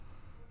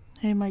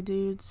Hey my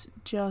dudes,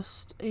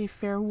 just a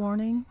fair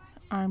warning.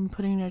 I'm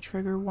putting a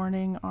trigger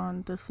warning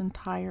on this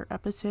entire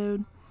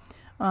episode.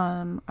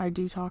 I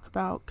do talk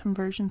about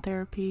conversion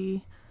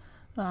therapy,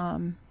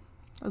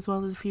 as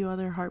well as a few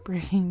other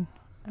heartbreaking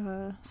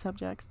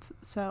subjects.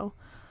 So,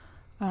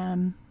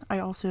 I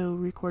also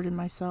recorded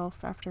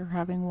myself after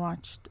having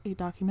watched a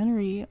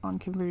documentary on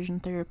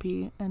conversion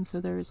therapy, and so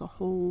there is a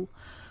whole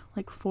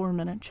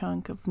 4-minute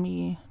chunk of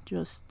me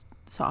just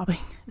sobbing,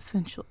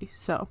 essentially.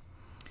 So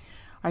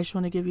I just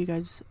want to give you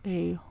guys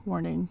a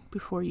warning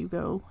before you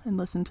go and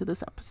listen to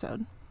this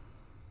episode.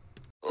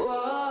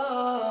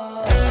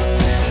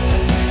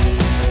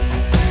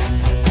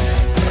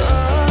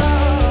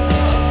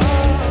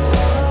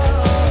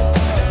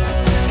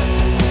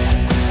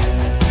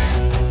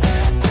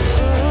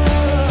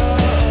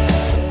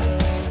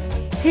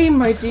 Hey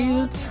my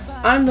dudes,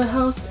 I'm the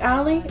host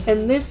Allie,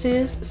 and this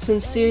is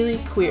Sincerely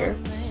Queer,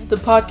 the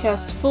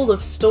podcast full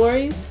of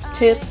stories,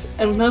 tips,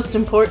 and most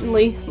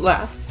importantly,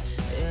 laughs.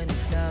 And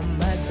it's not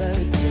my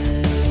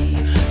birthday.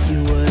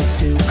 You were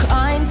too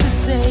kind to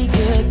say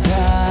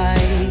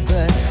goodbye,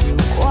 but too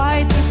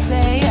quiet to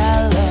say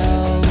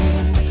hello.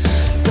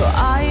 So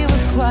I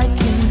was quite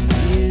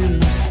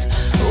confused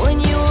when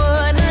you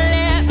wouldn't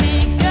let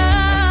me go.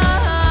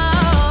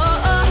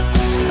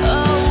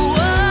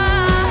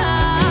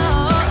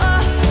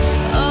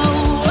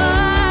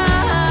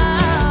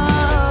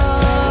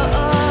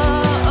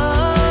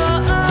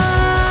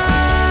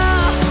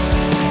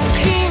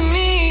 Keep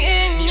me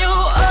in your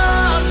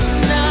arms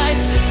tonight.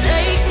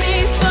 Take me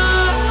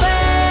far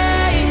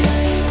away.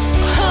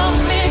 Hold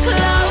me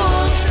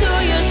close to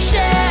your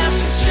chest.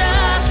 It's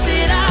just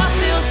that I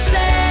feel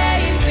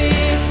safe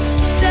here.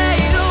 Stay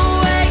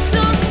awake,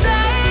 don't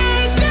say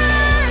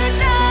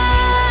goodnight.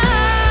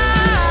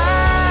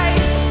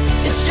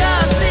 It's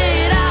just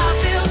that I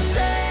feel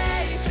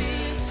safe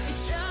here.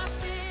 It's just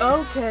that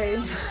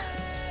Okay,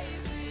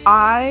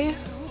 I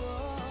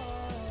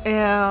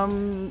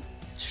am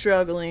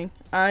struggling.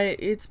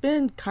 It's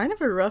been kind of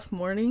a rough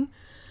morning,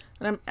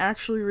 and I'm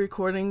actually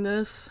recording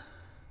this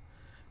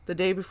the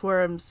day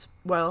before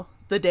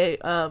the day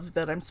of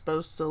that I'm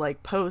supposed to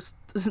post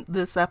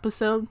this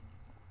episode.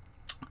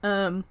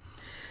 And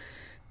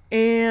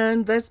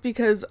that's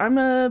because I'm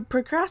a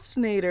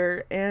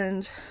procrastinator,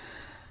 and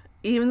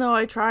even though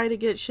I try to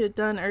get shit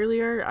done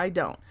earlier, I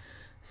don't.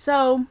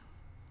 So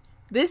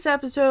this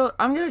episode,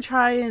 I'm going to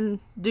try and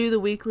do the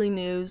weekly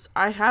news.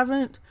 I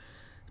haven't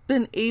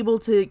been able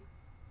to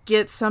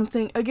get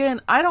something. Again,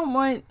 I don't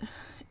want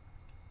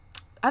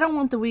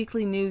the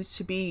weekly news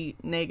to be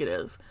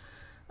negative.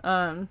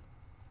 And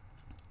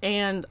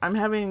I'm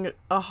having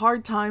a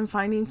hard time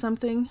finding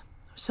something.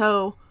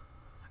 So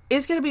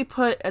it's going to be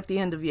put at the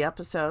end of the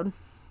episode.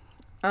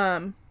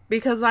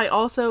 Because I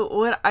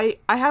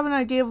have an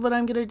idea of what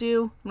I'm going to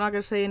do. I'm not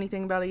going to say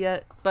anything about it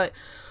yet, but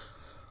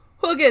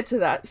we'll get to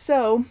that.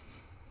 So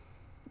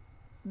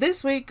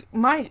this week,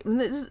 let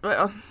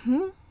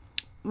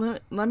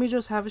me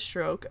just have a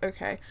stroke.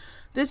 Okay.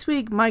 This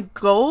week, my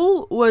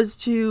goal was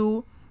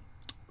to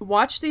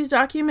watch these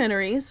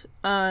documentaries.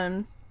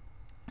 There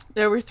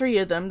were 3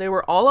 of them. They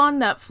were all on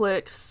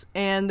Netflix,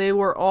 and they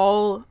were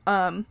all,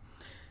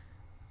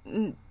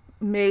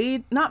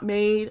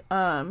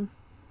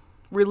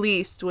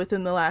 released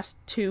within the last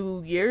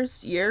 2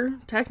 years.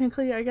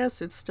 Technically, I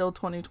guess. It's still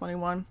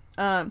 2021.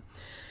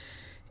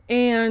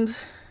 And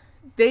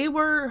they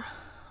were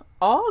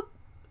all,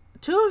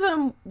 2 of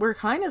them were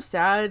kind of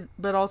sad,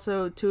 but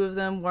also 2 of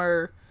them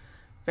were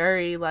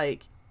very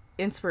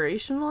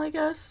inspirational, I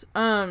guess.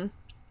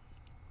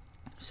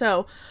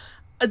 So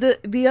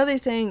the other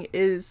thing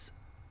is,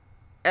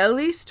 at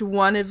least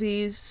one of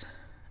these,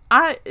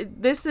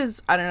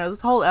 this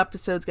whole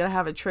episode's gonna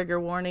have a trigger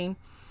warning.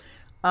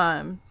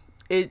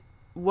 It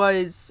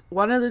was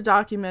one of the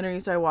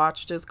documentaries I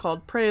watched is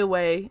called Pray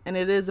Away, and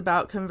it is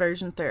about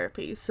conversion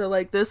therapy. So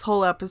this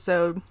whole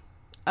episode,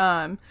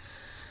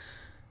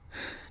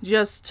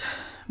 just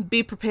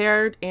be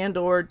prepared and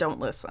or don't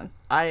listen.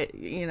 I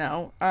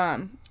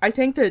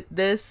think that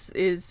this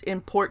is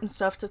important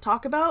stuff to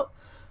talk about.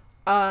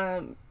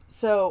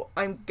 So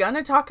I'm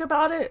gonna talk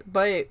about it,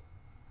 but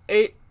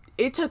it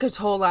took a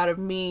toll out of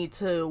me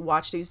to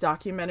watch these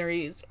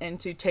documentaries and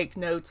to take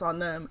notes on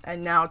them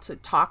and now to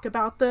talk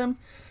about them.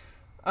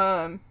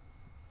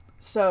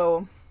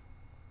 So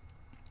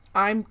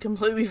I'm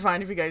completely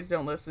fine if you guys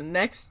don't listen.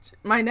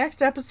 My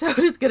next episode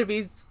is gonna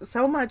be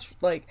so much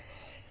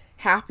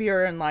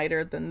happier and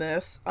lighter than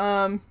this.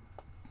 And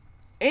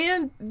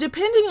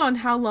depending on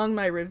how long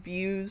my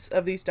reviews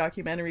of these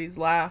documentaries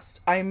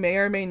last, I may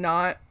or may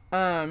not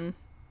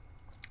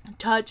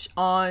touch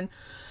on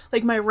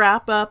my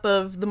wrap up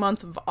of the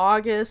month of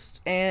August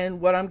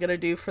and what I'm gonna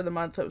do for the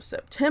month of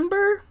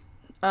September.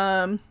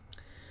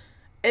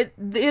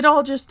 It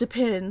all just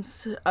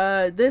depends.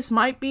 This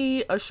might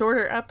be a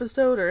shorter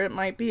episode, or it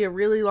might be a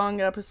really long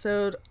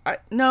episode. I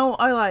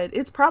lied.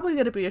 It's probably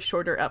gonna be a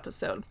shorter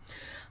episode.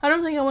 I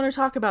don't think I want to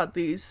talk about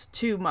these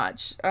too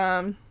much.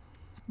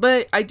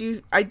 But I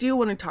do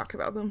want to talk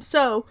about them.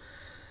 So,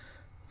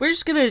 we're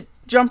just gonna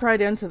jump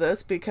right into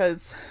this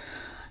because,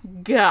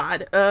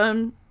 God.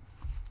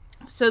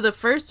 So the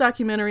first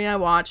documentary I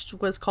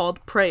watched was called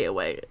Pray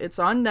Away. It's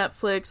on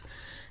Netflix,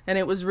 and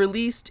it was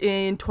released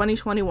in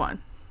 2021.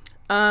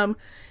 And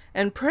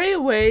Pray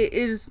Away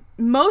is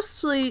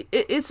mostly,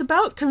 it's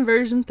about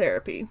conversion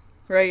therapy,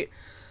 right?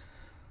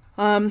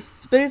 But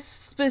it's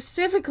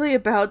specifically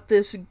about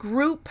this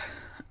group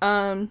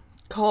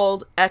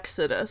called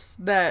Exodus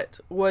that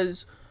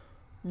was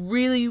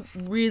really,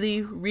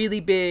 really, really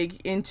big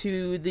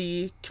into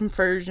the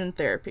conversion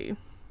therapy.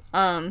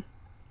 And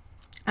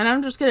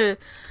I'm just going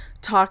to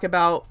talk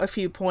about a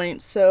few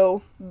points.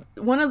 So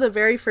one of the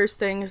very first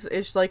things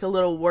is like a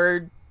little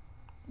word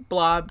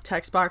blob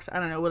text box, I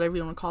don't know, whatever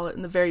you want to call it,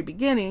 in the very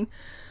beginning.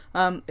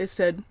 It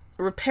said,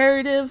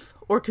 reparative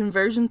or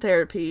conversion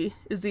therapy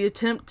is the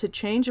attempt to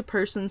change a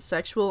person's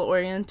sexual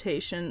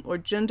orientation or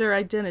gender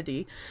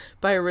identity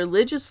by a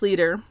religious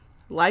leader,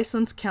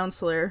 licensed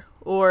counselor,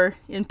 or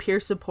in peer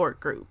support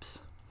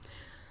groups.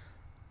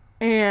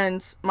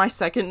 And my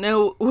second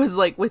note was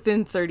like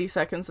within 30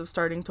 seconds of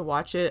starting to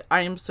watch it,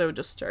 I am so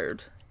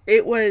disturbed.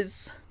 It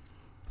was,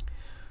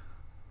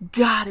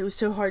 God, it was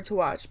so hard to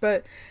watch.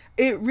 But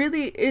it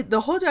really,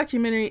 the whole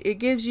documentary, it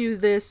gives you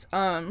this,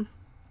 the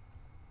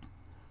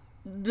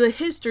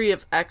history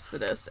of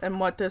Exodus and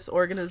what this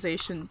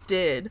organization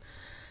did.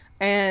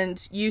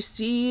 And you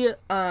see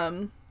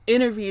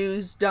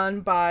interviews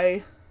done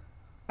by,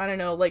 I don't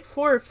know, like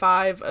 4 or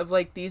 5 of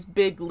like these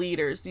big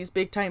leaders, these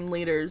big time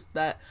leaders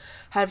that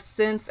have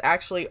since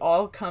actually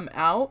all come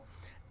out.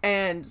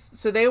 And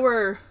so they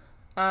were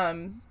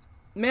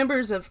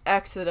members of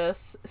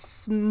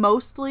Exodus,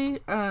 mostly.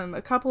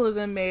 A couple of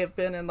them may have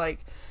been in like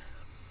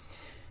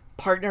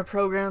partner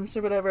programs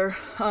or whatever.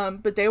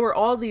 But they were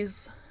all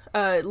these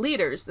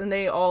leaders, and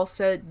they all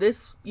said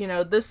this, you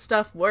know, this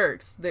stuff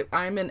works, that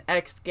I'm an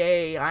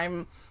ex-gay,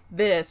 I'm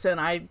this,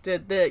 and I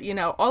did that, you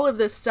know, all of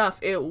this stuff,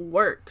 it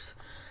works.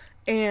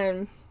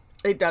 And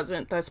it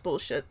doesn't. That's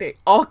bullshit. They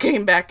all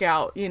came back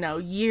out, you know,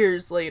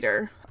 years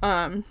later,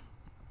 and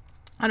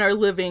are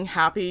living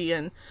happy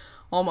and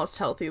almost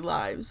healthy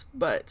lives.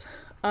 But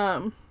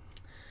one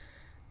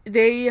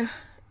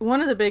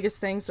of the biggest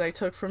things that I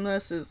took from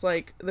this is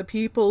like the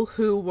people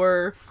who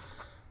were,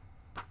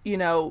 you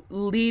know,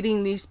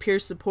 leading these peer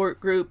support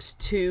groups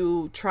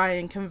to try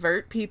and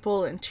convert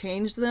people and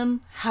change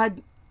them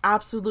had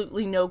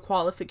absolutely no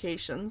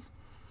qualifications.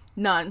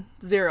 None.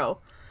 Zero.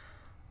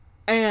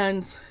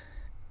 And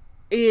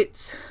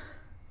it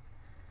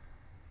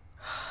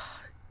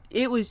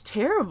was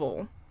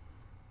terrible.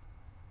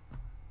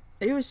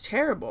 It was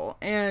terrible.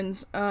 And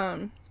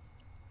so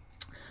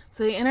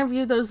they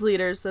interview those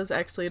leaders, those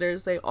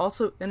ex-leaders. They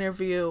also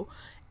interview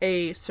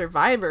a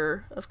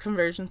survivor of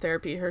conversion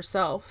therapy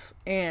herself.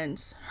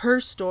 And her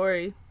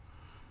story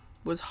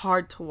was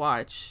hard to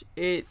watch.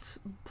 It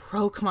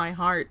broke my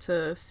heart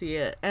to see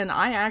it. And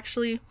I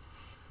actually,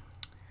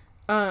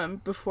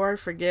 before I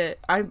forget,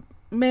 I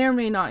may or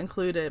may not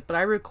include it, but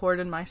I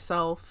recorded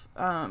myself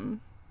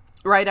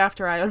right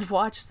after I had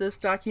watched this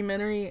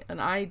documentary,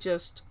 and I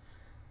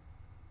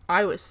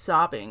was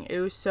sobbing. It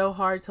was so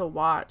hard to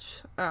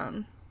watch.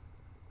 And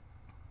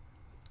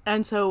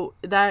so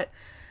that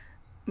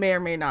may or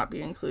may not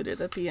be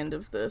included at the end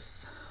of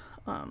this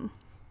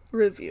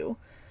review.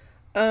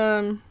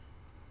 Oh,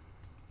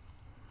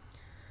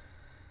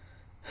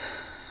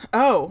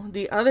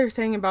 the other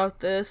thing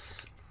about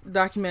this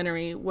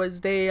documentary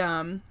was they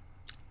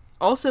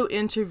also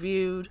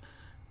interviewed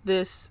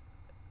this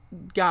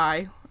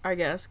guy, I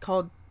guess,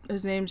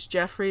 his name's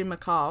Jeffrey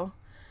McCall,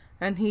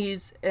 and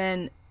he's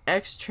an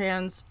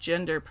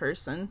ex-transgender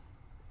person.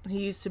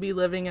 He used to be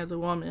living as a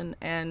woman,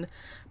 and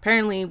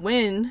apparently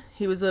when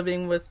he was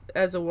living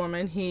as a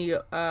woman, he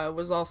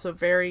was also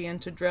very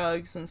into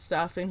drugs and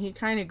stuff, and he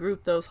kind of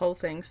grouped those whole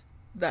things,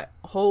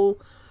 all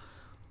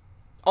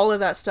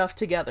of that stuff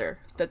together,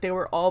 that they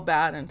were all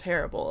bad and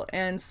terrible.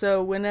 And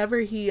so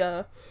whenever he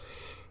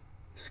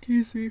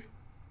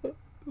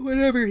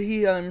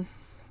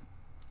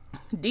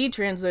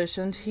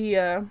detransitioned,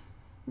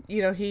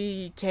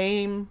 he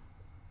came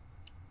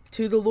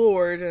to the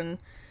Lord, and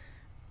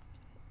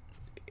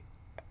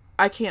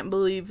I can't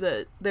believe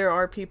that there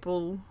are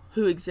people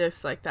who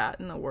exist like that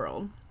in the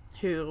world,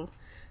 who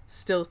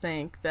still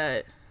think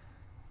that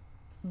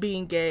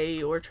being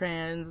gay or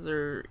trans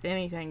or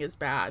anything is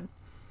bad.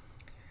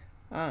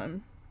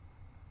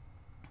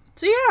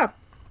 So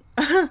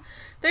yeah,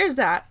 there's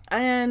that.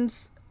 And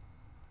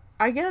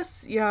I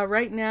guess, yeah,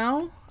 right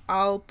now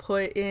I'll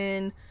put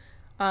in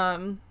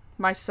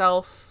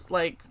myself,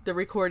 like the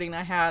recording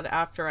I had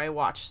after I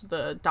watched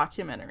the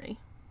documentary.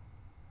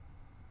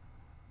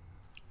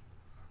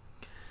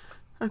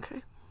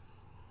 Okay.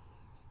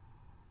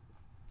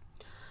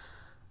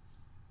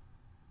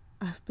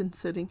 I've been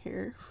sitting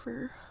here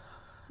for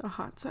a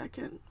hot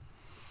second,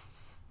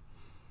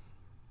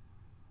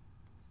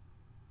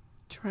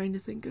 trying to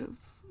think of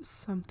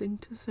something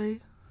to say.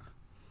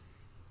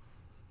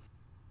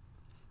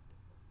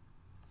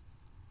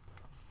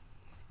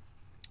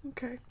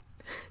 Okay.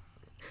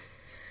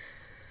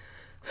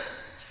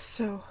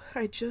 So,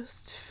 I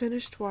just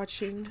finished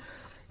watching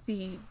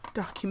the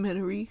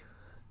documentary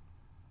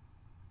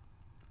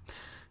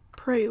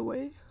Pray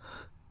Away.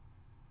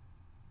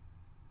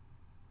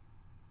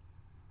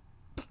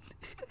 I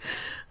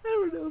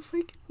don't know if I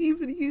can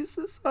even use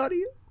this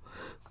audio.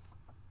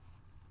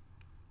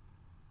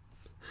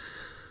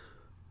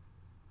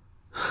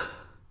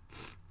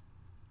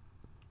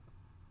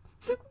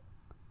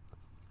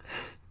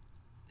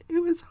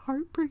 It was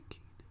heartbreaking.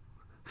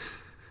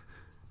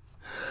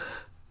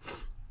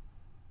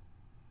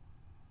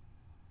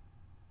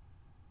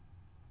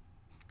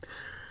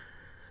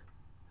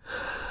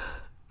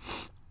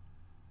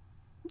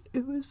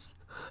 It was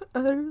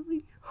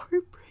utterly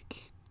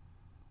heartbreaking.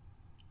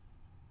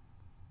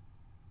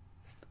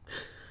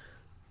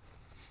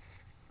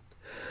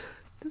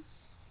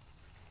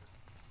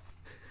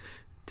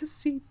 To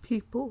see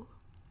people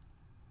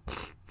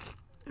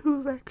who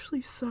have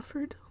actually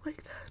suffered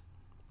like that.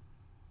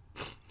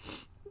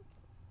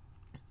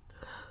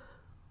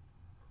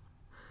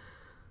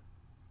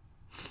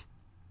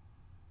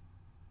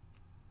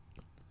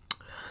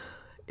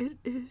 It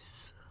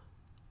is,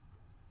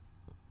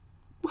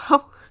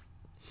 well,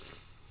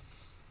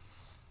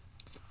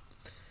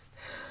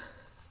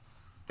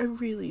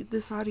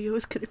 this audio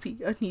is going to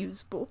be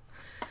unusable.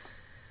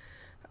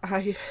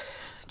 I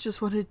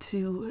just wanted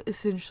to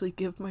essentially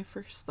give my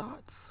first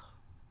thoughts,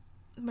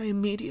 my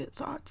immediate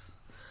thoughts,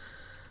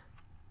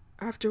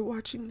 after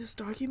watching this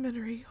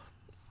documentary.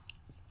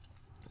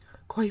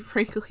 Quite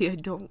frankly, I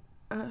don't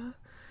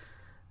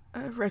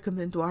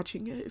recommend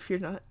watching it if you're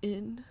not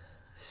in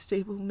a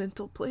stable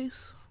mental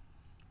place.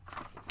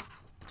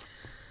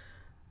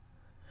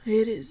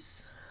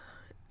 It's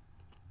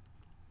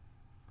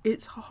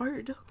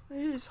hard.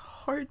 It is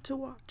hard to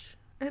watch,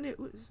 and it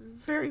was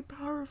very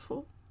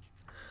powerful.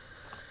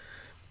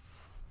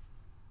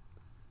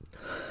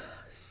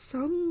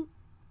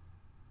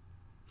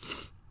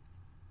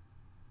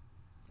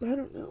 I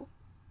don't know.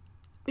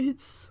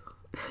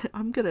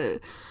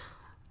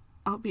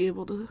 I'll be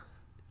able to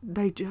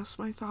digest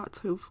my thoughts,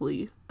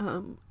 hopefully,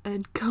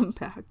 and come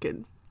back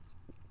and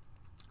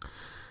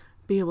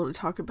be able to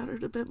talk about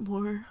it a bit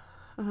more.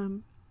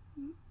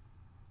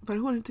 But I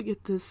wanted to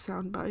get this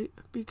soundbite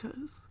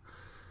because,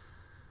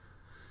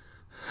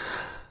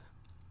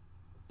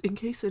 in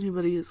case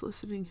anybody is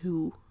listening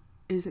who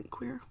isn't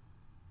queer,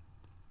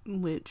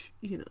 which,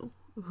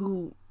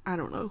 I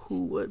don't know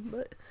who would,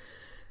 but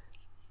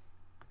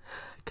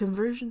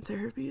conversion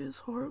therapy is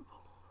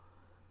horrible.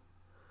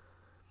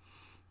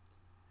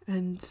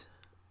 And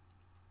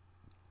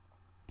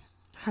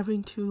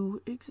having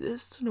to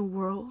exist in a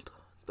world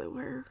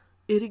where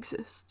it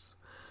exists,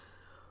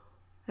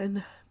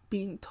 and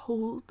being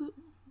told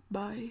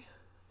by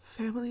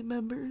family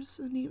members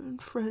and even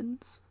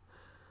friends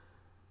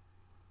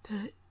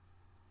that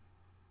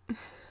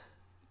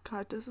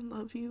God doesn't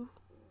love you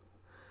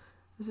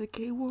as a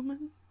gay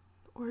woman,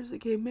 or as a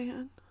gay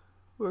man,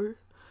 or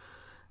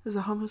as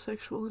a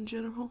homosexual in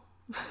general.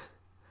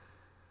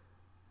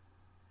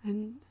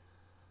 And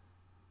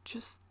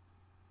just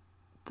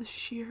the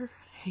sheer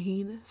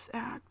heinous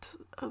act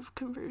of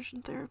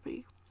conversion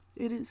therapy.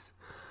 It is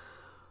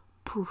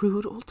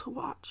brutal to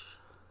watch.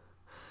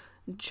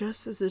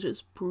 Just as it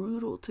is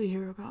brutal to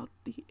hear about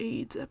the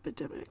AIDS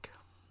epidemic.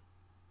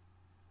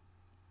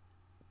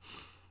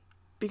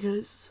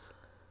 Because,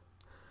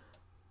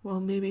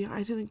 well, maybe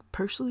I didn't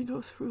personally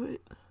go through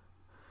it.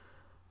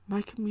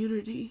 My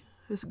community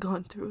has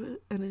gone through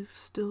it and is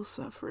still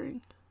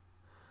suffering.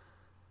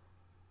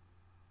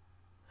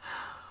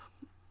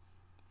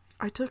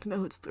 I took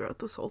notes throughout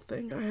this whole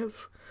thing. I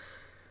have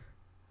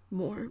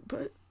more,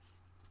 but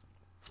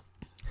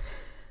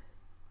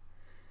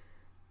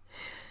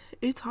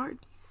it's hard.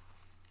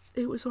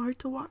 It was hard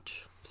to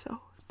watch. So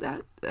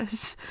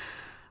that's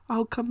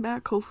I'll come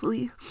back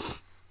hopefully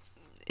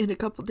in a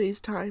couple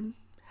days' time,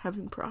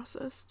 having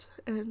processed,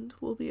 and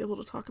we'll be able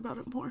to talk about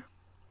it more.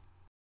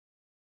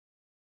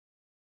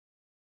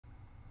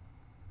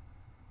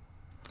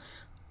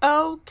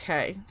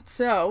 Okay,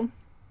 so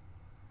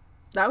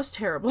that was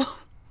terrible.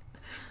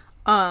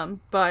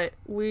 But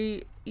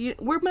we're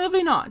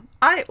moving on.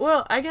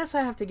 I guess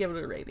I have to give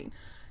it a rating.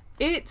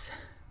 It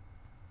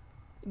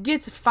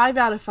gets 5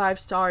 out of 5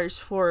 stars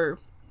for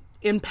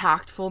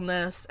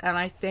impactfulness, and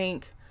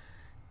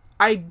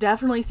I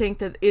definitely think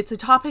that it's a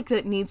topic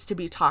that needs to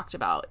be talked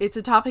about. It's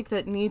a topic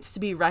that needs to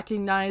be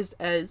recognized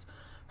as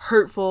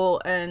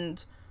hurtful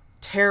and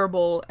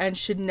terrible and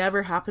should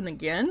never happen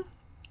again.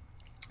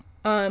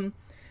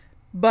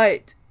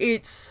 But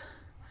it's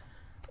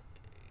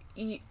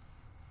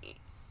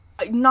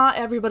not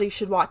everybody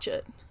should watch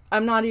it.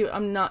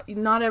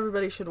 Not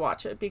everybody should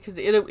watch it because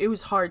it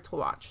was hard to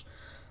watch.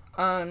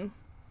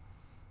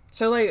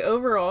 So like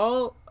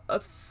overall a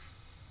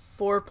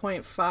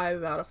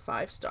 4.5 out of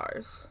 5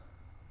 stars.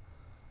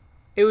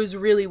 It was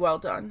really well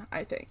done,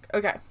 I think.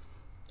 Okay.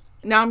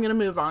 Now I'm going to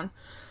move on.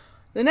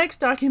 The next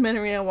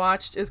documentary I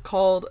watched is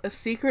called A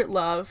Secret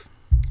Love.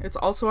 It's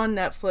also on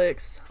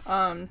Netflix.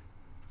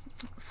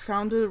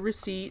 Found a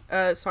receipt.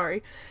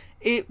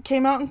 It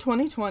came out in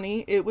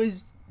 2020. It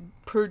was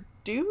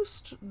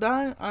produced,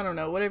 done, I don't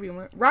know, whatever you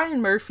want.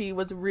 Ryan Murphy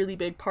was a really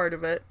big part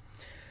of it.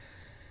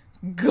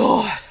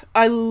 God,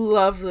 I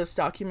love this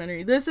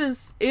documentary. This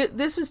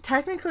was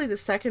technically the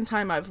second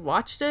time I've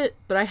watched it,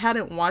 but I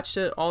hadn't watched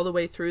it all the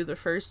way through the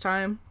first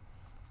time.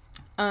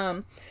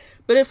 But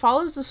it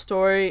follows the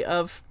story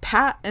of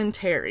Pat and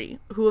Terry,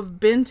 who have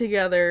been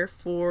together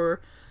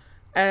for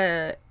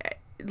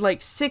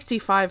like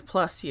 65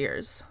 plus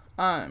years.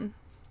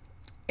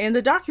 And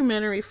the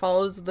documentary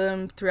follows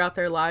them throughout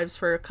their lives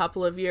for a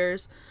couple of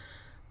years.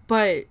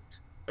 But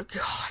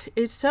God,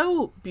 it's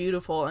so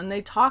beautiful, and they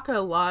talk a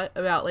lot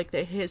about like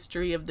the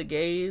history of the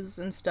gays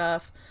and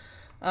stuff,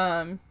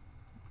 and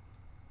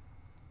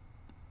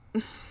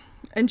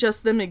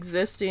just them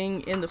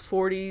existing in the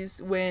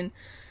 40s when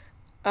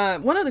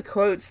one of the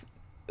quotes,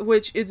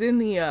 which is in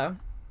the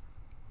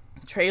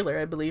trailer,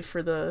 I believe,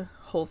 for the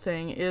whole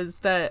thing, is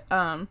that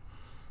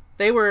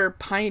they were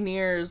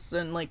pioneers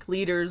and like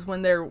leaders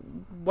when there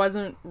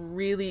wasn't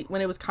really,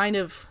 when it was kind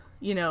of,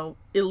 you know,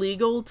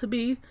 illegal to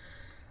be.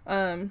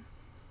 And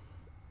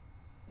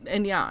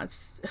yeah,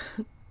 it's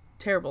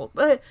terrible.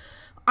 But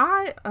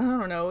I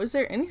don't know, is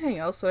there anything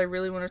else that I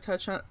really want to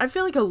touch on? I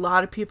feel like a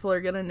lot of people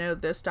are gonna know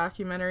this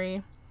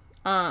documentary.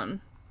 But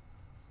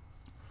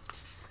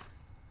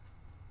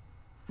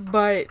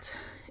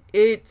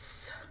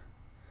it's,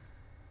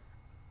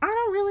 I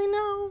don't really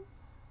know.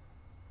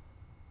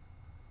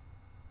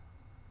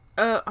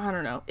 I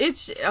don't know.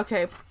 It's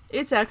okay.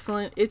 It's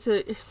excellent. It's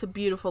a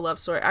beautiful love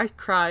story. I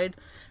cried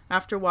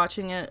after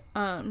watching it.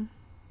 And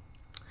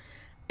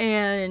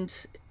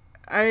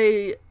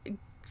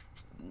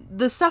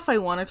the stuff I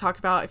want to talk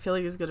about, I feel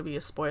like is going to be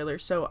a spoiler,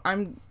 so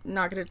I'm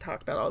not going to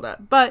talk about all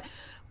that. But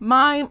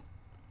my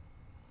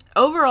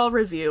overall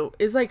review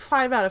is like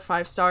 5 out of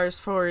 5 stars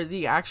for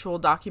the actual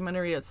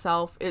documentary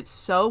itself. It's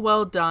so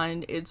well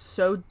done. It's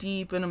so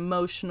deep and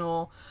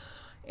emotional.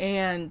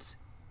 And,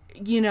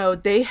 you know,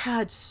 they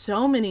had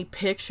so many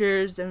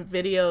pictures and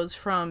videos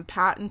from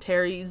Pat and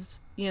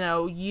Terry's, you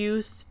know,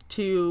 youth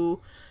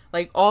to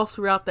like all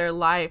throughout their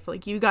life.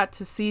 Like, you got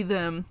to see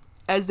them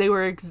as they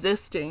were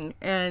existing,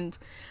 and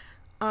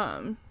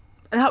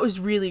that was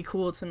really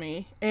cool to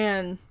me.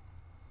 And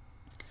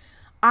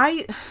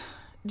I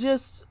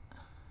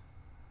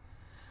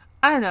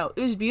don't know,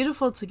 it was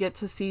beautiful to get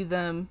to see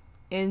them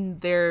in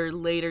their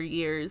later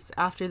years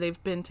after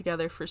they've been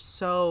together for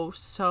so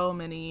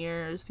many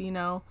years, you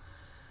know.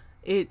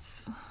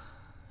 It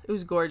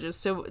was gorgeous.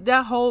 So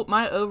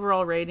my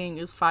overall rating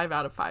is 5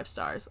 out of 5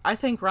 stars. I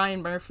think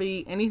Ryan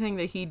Murphy, anything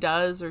that he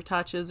does or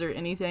touches or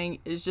anything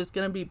is just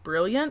going to be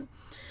brilliant.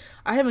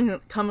 I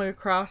haven't come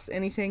across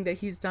anything that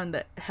he's done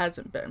that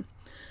hasn't been.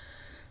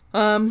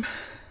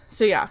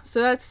 So yeah,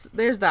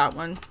 there's that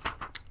one.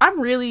 I'm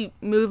really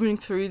moving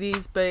through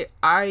these, but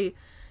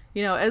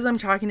as I'm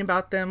talking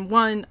about them,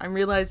 one, I'm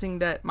realizing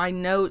that my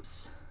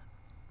notes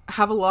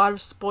have a lot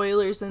of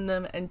spoilers in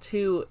them, and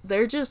two,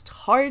 they're just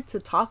hard to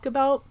talk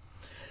about.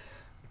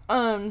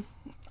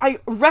 I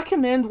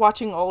recommend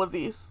watching all of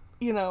these,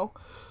 you know.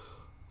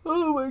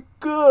 Oh my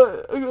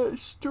god, I gotta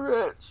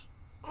stretch.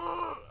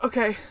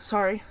 Okay,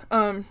 sorry.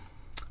 I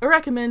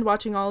recommend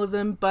watching all of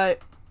them,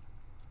 but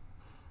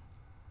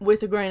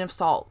with a grain of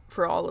salt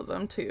for all of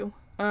them too.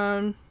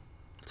 So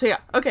yeah,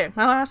 okay,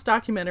 my last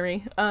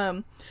documentary,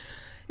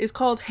 is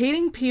called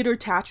Hating Peter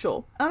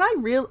Tatchell. And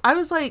I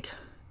was like,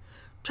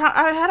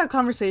 I had a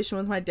conversation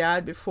with my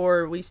dad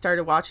before we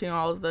started watching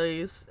all of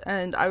these,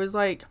 and I was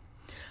like,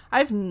 I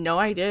have no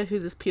idea who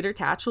this Peter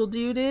Tatchell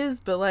dude is,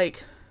 but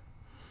like,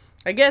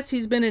 I guess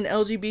he's been an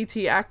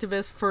LGBT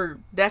activist for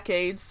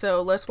decades,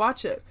 so let's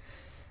watch it.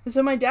 And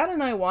so my dad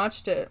and I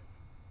watched it,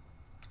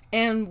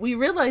 and we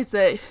realized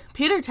that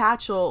Peter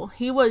Tatchell,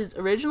 he was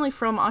originally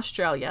from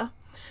Australia,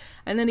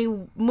 and then he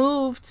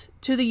moved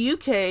to the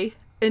UK,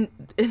 and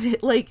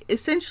like,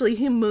 essentially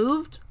he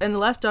moved and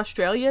left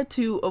Australia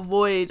to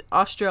avoid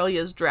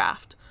Australia's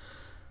draft.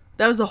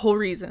 That was the whole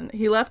reason.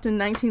 He left in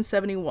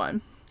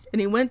 1971, and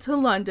he went to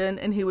London,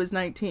 and he was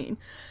 19.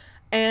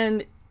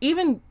 And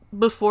even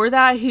before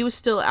that, he was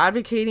still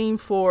advocating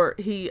for,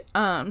 he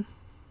was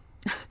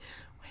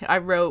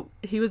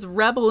a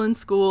rebel in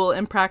school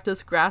and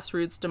practiced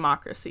grassroots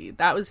democracy.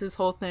 That was his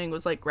whole thing,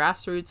 was like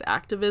grassroots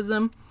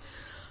activism.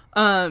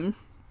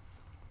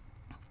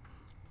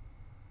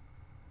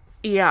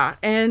 Yeah,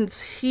 and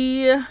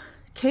he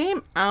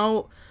came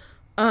out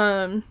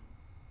when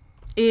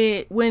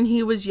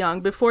he was young,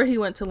 before he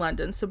went to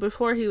London. So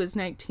before he was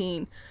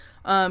 19,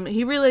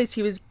 he realized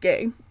he was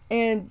gay.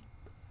 And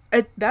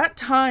at that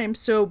time,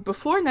 so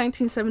before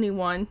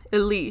 1971,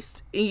 at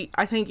least,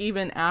 I think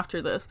even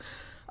after this,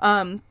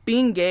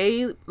 being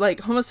gay, like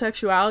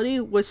homosexuality,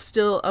 was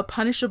still a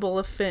punishable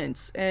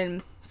offense.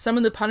 And some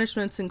of the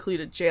punishments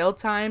included jail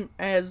time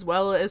as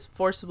well as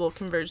forcible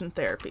conversion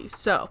therapy.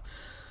 So,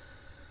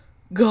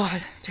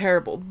 God,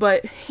 terrible.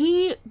 But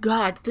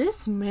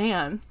this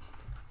man,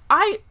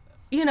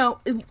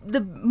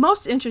 the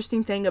most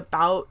interesting thing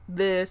about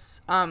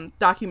this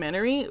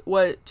documentary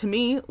was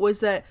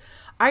that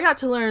I got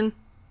to learn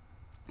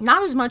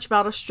not as much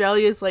about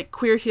Australia's like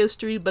queer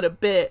history, but a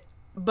bit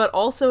but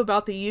also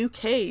about the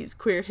UK's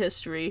queer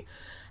history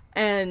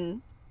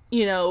and,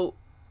 you know,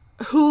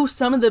 who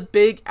some of the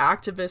big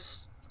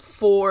activists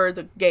for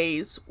the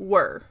gays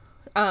were.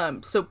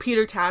 So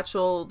Peter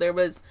Tatchell, there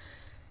was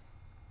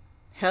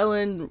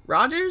Helen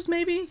Rogers,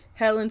 maybe?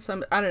 I don't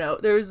know.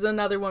 There was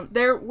another one.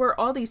 There were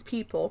all these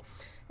people,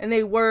 and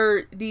they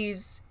were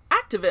these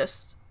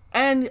activists.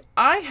 And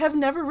I have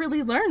never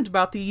really learned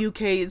about the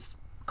UK's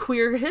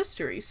queer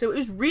history, so it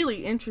was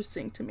really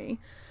interesting to me.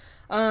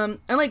 And,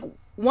 like,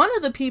 one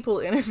of the people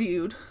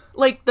interviewed,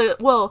 like, the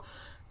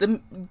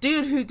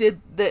dude who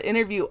did the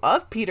interview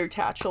of Peter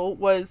Tatchell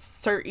was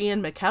Sir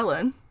Ian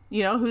McKellen,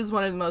 you know, who's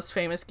one of the most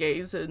famous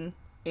gays in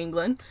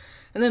England.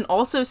 And then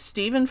also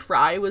Stephen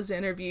Fry was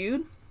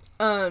interviewed.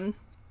 And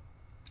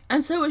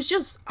so it was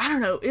just, I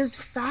don't know, it was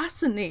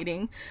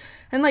fascinating.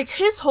 And, like,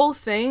 his whole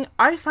thing,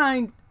 I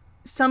find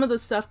some of the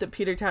stuff that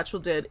Peter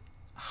Tatchell did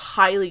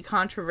highly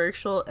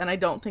controversial, and I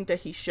don't think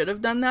that he should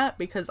have done that,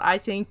 because I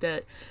think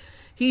that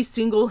he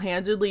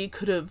single-handedly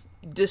could have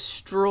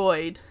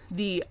destroyed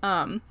the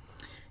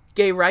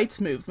gay rights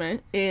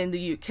movement in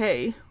the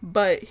UK.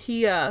 But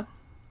he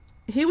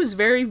was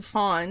very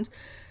fond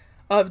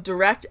of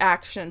direct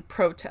action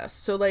protests.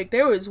 So, like,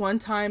 there was one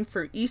time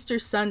for Easter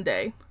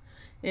Sunday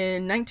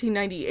in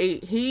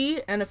 1998, he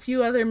and a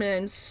few other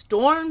men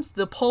stormed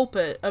the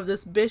pulpit of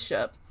this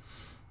bishop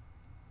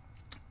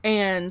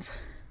and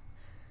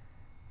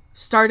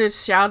started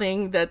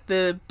shouting that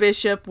the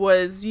bishop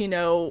was, you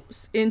know,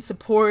 in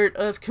support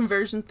of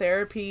conversion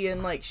therapy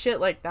and, like, shit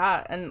like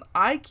that. And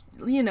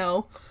you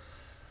know,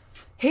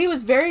 he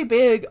was very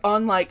big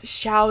on, like,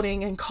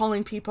 shouting and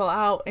calling people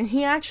out, and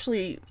he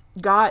actually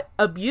got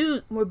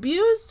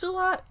abused a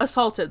lot.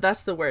 Assaulted,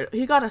 that's the word.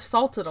 He got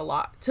assaulted a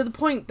lot, to the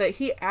point that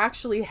he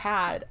actually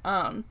had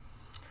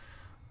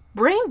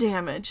brain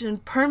damage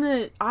and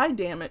permanent eye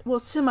damage. Well,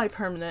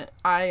 semi-permanent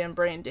eye and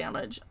brain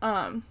damage.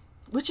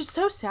 Which is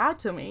so sad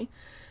to me,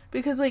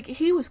 because, like,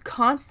 he was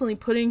constantly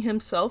putting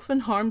himself in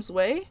harm's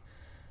way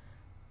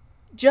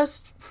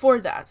just for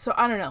that. So,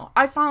 I don't know.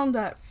 I found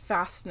that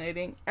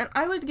fascinating. And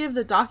I would give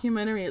the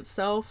documentary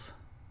itself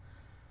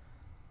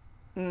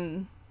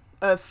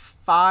a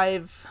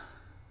 5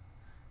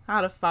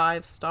 out of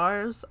 5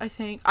 stars, I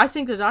think. I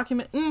think the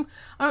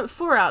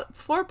 4 out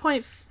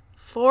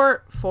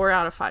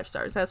of 5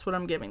 stars. That's what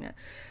I'm giving it.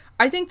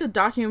 I think the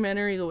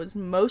documentary was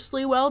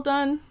mostly well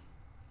done.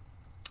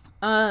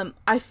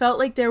 I felt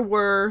like I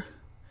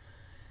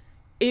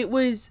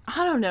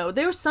don't know,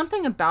 there was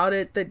something about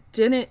it that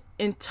didn't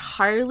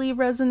entirely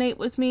resonate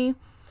with me.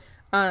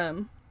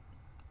 But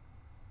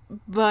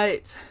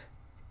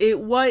it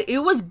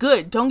was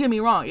good, don't get me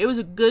wrong. It was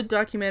a good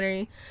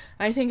documentary.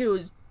 I think it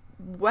was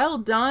well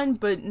done,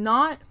 but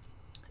not,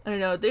 I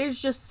don't know, there's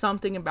just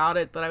something about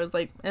it that I was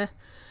like, eh.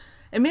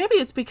 And maybe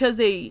it's because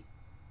they,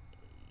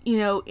 you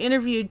know,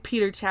 interviewed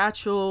Peter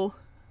Tatchell.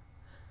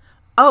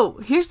 Oh,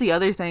 here's the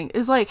other thing,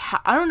 is, like,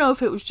 I don't know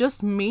if it was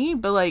just me,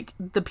 but, like,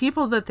 the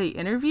people that they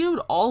interviewed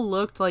all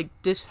looked, like,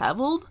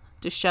 disheveled,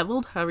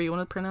 however you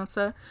want to pronounce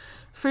that,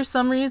 for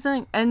some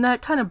reason, and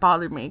that kind of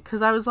bothered me,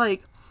 because I was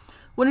like,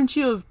 wouldn't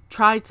you have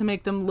tried to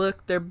make them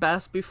look their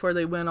best before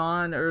they went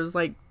on, or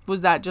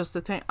was that just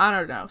the thing? I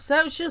don't know.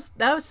 So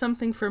that was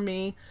something for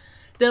me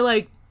that,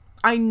 like,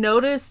 I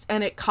noticed,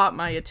 and it caught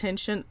my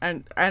attention,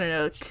 and I don't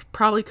know, it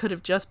probably could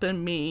have just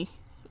been me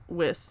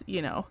with,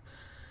 you know,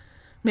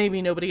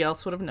 maybe nobody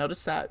else would have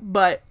noticed that.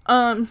 But,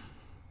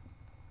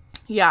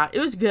 yeah,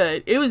 it was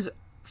good. It was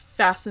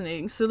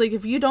fascinating. So, like,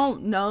 if you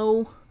don't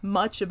know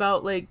much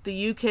about, like,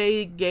 the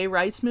UK gay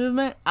rights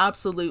movement,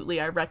 absolutely,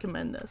 I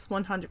recommend this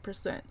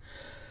 100%.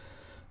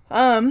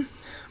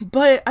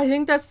 But I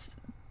think that's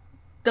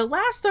the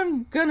last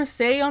I'm gonna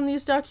say on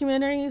these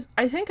documentaries.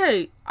 I think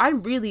I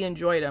really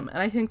enjoyed them, and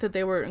I think that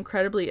they were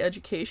incredibly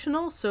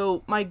educational.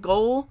 So my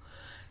goal,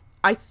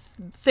 I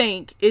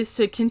think, is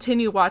to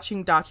continue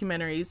watching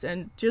documentaries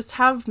and just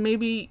have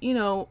maybe, you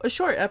know, a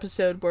short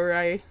episode where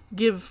I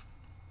give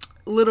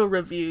little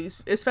reviews,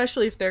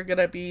 especially if they're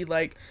gonna be,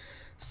 like,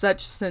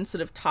 such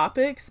sensitive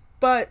topics.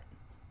 But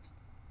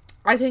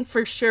I think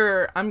for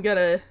sure I'm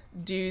gonna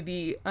do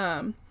the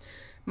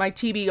my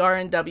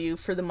TBRNW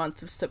for the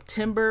month of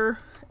September,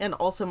 and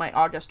also my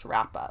August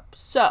wrap up.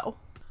 So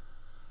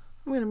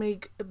I'm gonna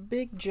make a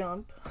big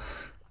jump,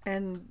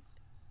 and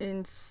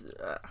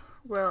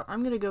well,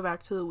 I'm gonna go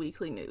back to the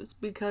weekly news,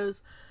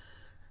 because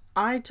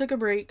I took a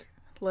break,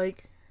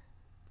 like,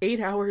 8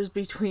 hours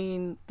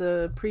between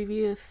the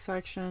previous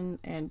section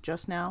and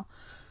just now.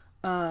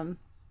 And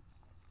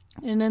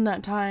in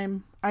that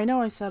time, I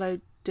know I said I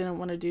didn't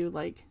want to do,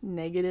 like,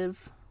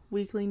 negative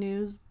weekly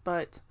news,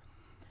 but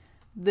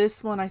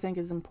this one I think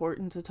is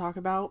important to talk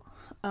about.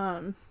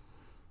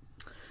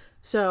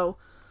 So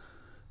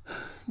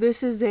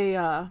this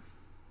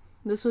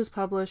was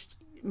published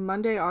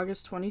Monday,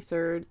 August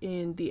 23rd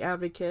in The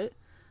Advocate,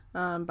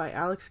 by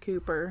Alex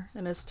Cooper,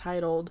 and it's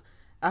titled,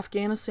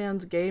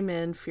 "Afghanistan's Gay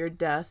Men Fear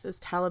Death as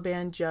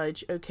Taliban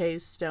Judge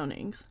Okays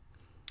Stonings."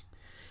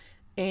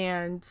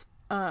 And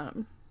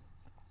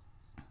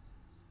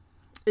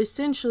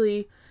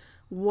essentially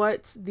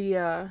what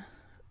the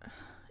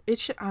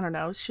I don't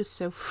know, it's just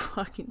so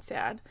fucking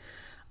sad.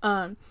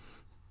 But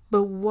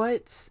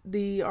what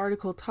the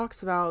article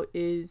talks about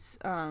is,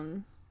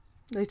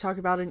 they talk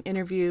about an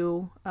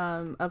interview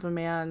of a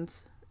man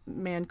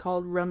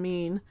called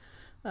Ramin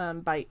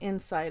by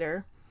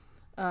Insider.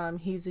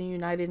 He's a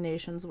United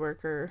Nations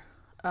worker.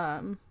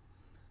 And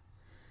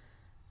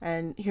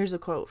here's a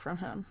quote from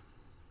him.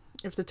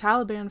 "If the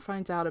Taliban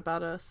finds out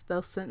about us,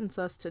 they'll sentence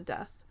us to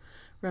death,"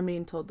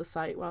 Ramin told the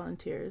site while in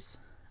tears.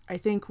 "I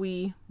think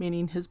we,"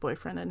 meaning his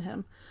boyfriend and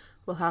him,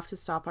 "will have to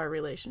stop our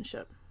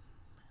relationship."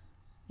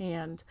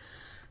 And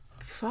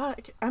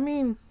fuck, I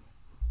mean,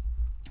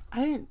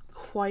 I didn't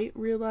quite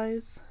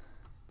realize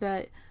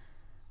that.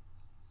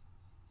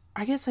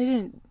 I guess I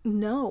didn't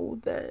know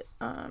that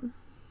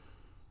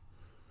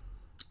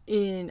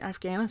in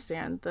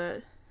Afghanistan,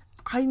 that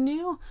I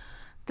knew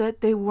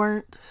that they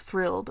weren't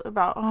thrilled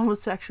about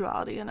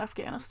homosexuality in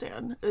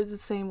Afghanistan. It's the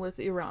same with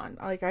Iran.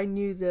 Like, I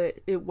knew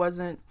that it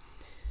wasn't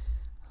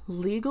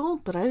legal,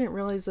 but I didn't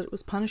realize that it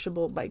was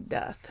punishable by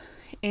death.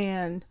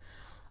 And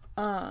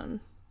a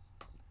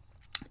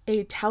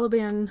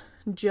Taliban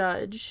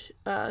judge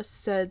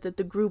said that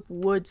the group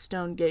would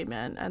stone gay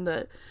men, and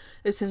that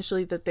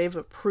essentially that they've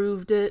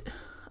approved it.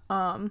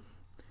 And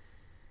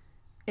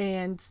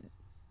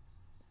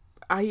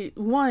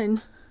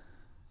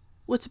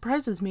what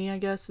surprises me, I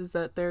guess, is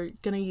that they're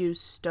gonna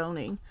use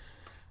stoning.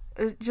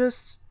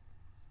 That's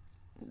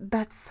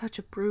such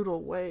a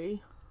brutal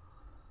way.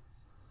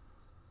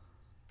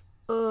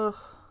 Ugh.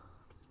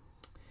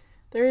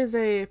 There is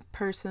a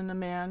person, a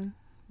man,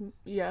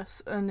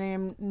 yes,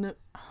 named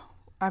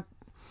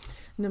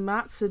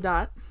Namat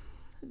Sadat,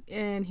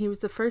 and he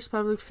was the first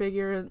public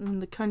figure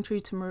in the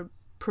country to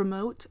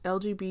promote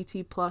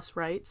LGBT plus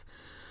rights.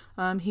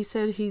 He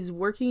said he's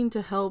working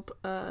to help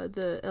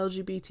the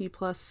LGBT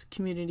plus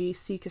community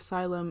seek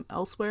asylum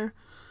elsewhere.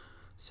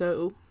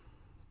 So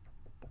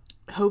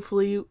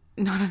hopefully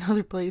not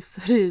another place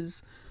that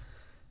is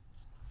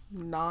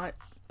not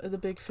the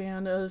big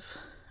fan of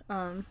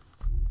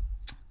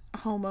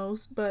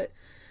homos. But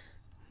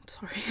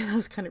sorry, that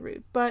was kind of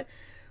rude. But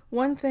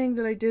one thing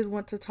that I did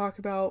want to talk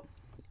about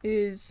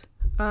is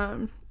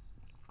I'm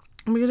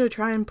going to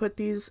try and put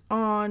these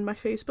on my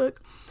Facebook.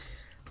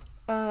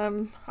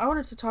 I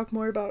wanted to talk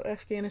more about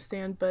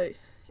Afghanistan, but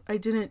I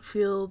didn't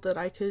feel that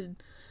I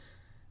could.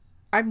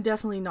 I'm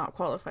definitely not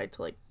qualified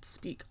to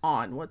speak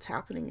on what's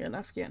happening in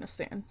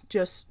Afghanistan,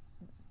 just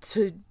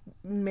to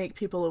make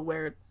people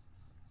aware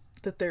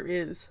that there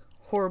is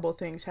horrible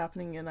things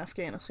happening in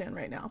Afghanistan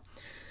right now.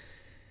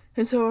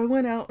 And so I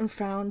went out and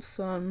found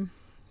some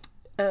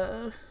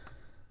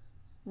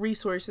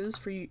resources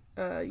for you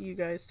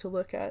guys to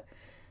look at.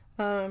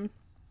 And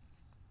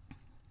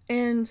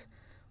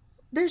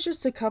there's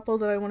just a couple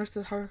that I wanted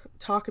to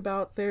talk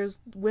about. There's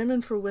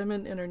Women for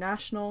Women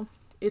International.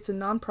 It's a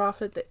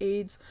nonprofit that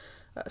aids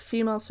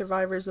female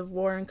survivors of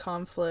war and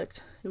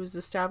conflict. It was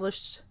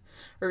established,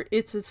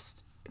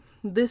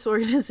 this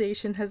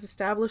organization has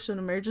established an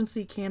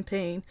emergency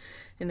campaign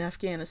in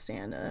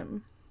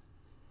Afghanistan.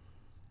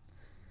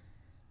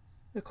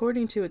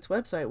 According to its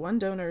website, one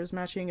donor is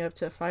matching up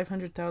to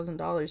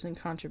 $500,000 in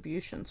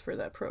contributions for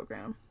that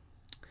program.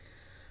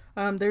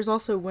 There's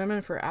also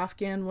Women for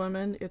Afghan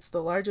Women. It's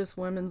the largest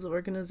women's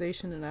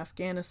organization in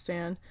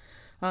Afghanistan,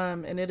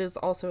 and it is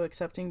also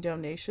accepting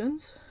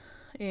donations.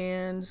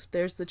 And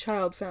there's the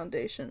Child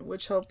Foundation,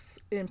 which helps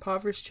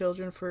impoverished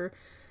children for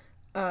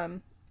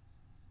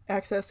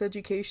access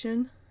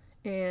education,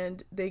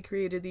 and they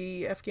created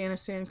the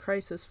Afghanistan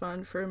Crisis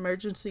Fund for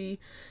emergency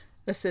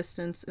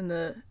assistance in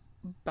the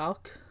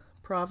Balkh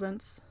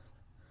province,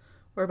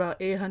 where about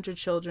 800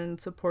 children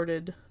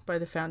supported by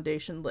the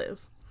foundation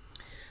live.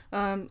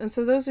 And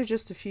so those are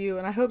just a few,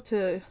 and I hope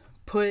to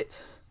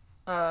put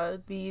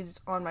these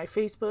on my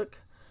Facebook,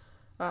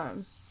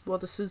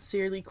 the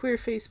Sincerely Queer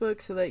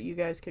Facebook, so that you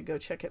guys could go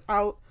check it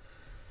out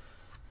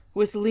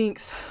with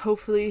links,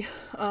 hopefully.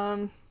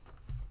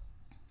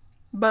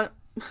 But,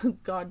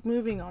 God,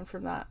 moving on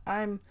from that,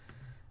 I'm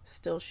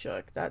still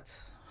shook.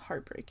 That's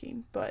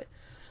heartbreaking, but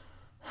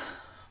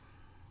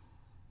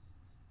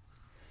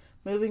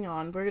moving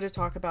on, we're going to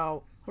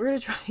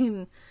try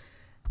and,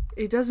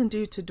 it doesn't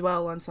do to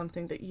dwell on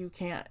something that you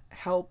can't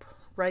help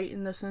right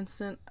in this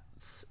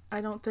instance,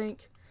 I don't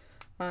think.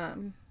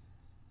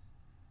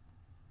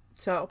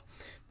 So,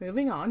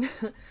 moving on,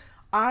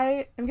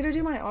 I am going to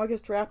do my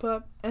August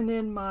wrap-up and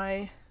then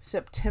my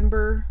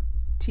September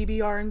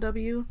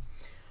TBR&W.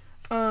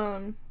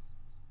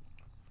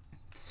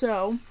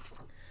 So,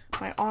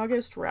 my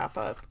August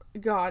wrap-up.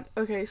 God,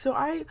 okay, so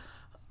I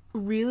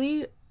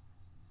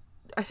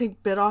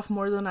think bit off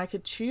more than I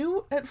could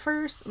chew at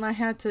first, and I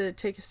had to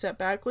take a step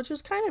back, which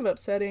was kind of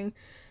upsetting.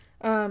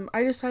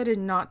 I decided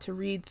not to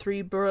read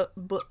 3 books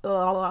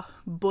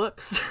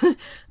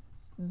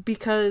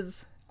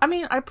because, I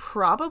mean,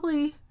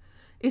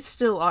 it's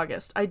still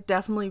August. I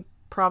definitely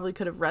probably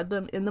could have read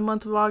them in the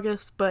month of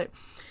August, but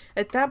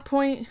at that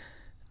point,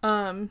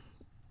 I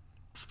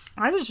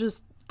was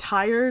just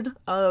tired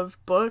of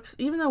books.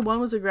 Even though one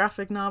was a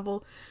graphic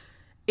novel,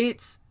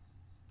 it's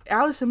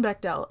Alison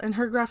Bechdel, and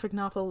her graphic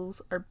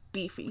novels are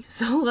beefy.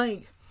 So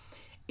like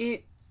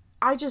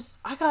I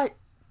got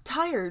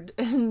tired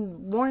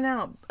and worn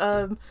out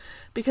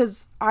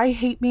because I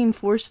hate being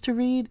forced to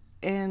read,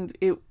 and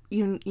it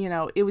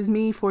was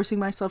me forcing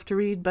myself to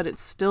read, but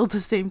it's still the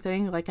same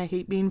thing. Like, I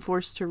hate being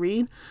forced to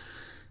read.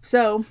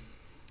 So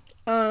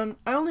I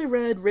only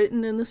read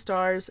Written in the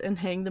Stars and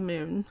Hang the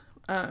Moon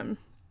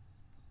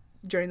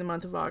during the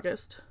month of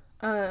August.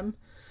 I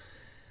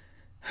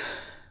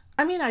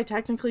mean, I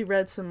technically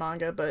read some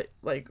manga, but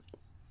like,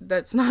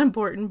 that's not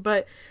important.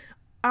 But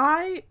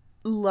I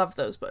love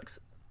those books.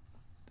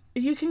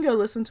 You can go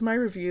listen to my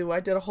review. I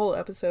did a whole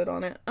episode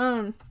on it.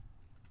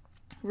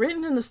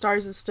 Written in the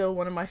Stars is still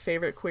one of my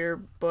favorite queer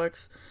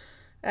books.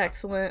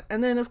 Excellent.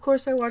 And then, of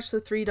course, I watched the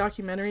 3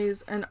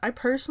 documentaries, and I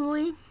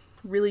personally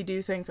really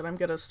do think that I'm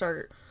going to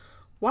start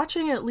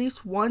watching at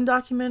least 1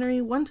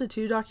 to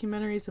 2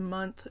 documentaries a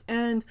month.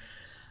 And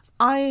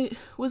I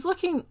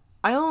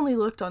only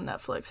looked on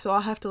Netflix, so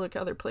I'll have to look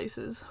other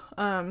places.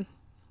 But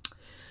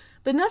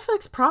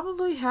Netflix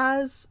probably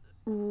has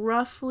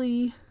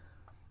roughly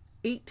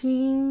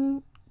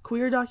 18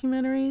 queer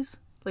documentaries,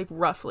 like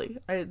roughly.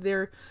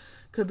 There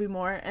could be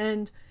more.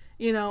 And,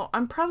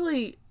 I'm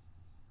probably,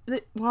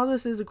 while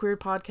this is a queer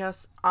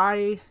podcast,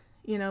 I'm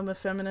a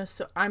feminist,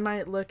 so I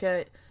might look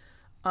at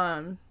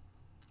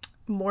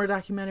more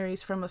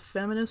documentaries from a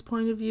feminist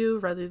point of view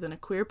rather than a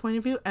queer point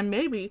of view. And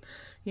maybe,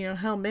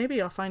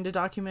 maybe I'll find a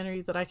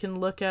documentary that I can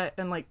look at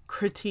and like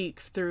critique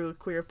through a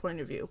queer point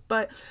of view.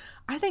 But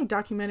I think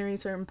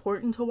documentaries are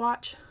important to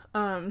watch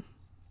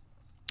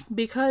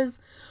because,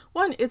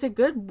 one, it's a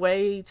good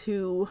way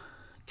to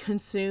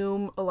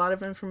consume a lot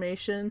of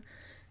information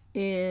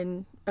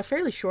in a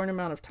fairly short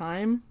amount of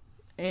time.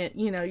 And,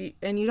 you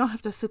don't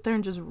have to sit there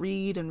and just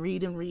read and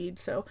read and read.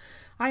 So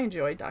I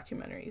enjoy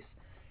documentaries.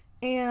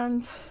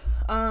 And,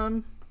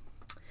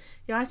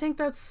 I think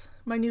that's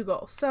my new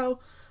goal. So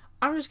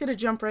I'm just going to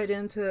jump right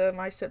into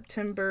my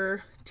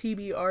September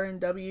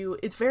TBR&W.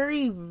 It's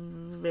very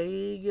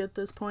vague at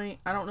this point.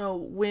 I don't know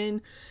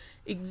when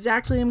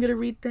exactly I'm going to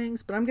read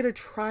things, but I'm going to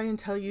try and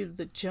tell you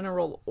the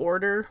general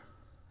order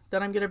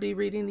that I'm going to be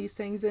reading these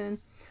things in.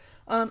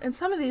 And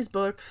some of these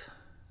books,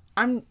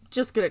 I'm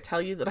just going to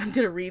tell you that I'm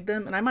going to read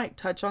them, and I might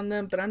touch on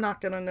them, but I'm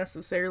not going to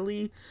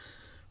necessarily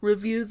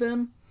review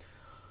them.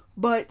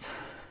 But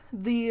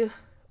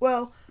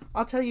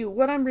I'll tell you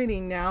what I'm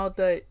reading now.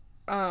 That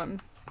I'm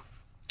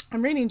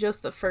reading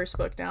just the first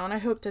book now, and I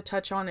hope to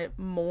touch on it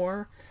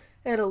more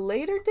at a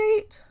later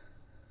date.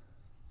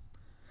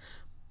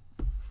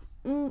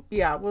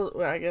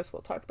 I guess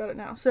we'll talk about it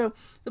now. So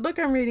the book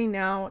I'm reading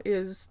now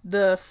is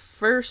the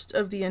first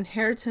of the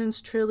Inheritance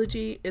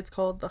trilogy. It's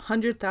called The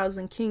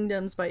 100,000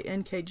 Kingdoms by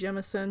N.K.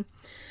 Jemisin,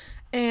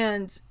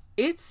 and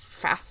it's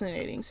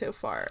fascinating so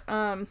far.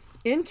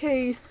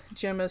 N.K.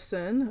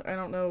 Jemisin, I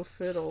don't know if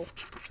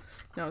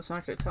no, it's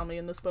not going to tell me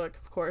in this book,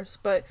 of course,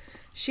 but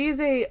she's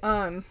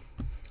I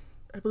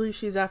believe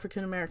she's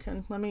African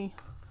American. Let me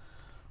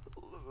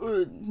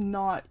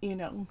not,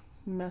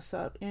 mess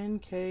up.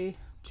 N.K.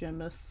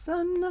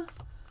 Jemisin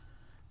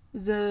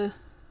is an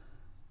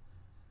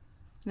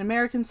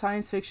American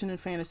science fiction and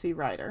fantasy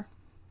writer.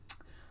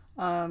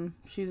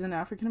 She's an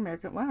African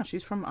American. Wow,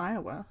 she's from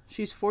Iowa.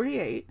 She's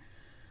 48.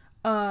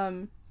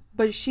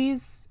 But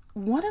she's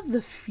one of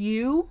the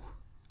few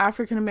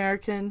African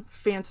American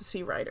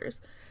fantasy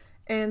writers.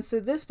 And so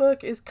this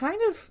book is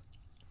kind of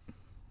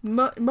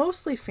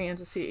mostly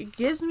fantasy. It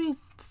gives me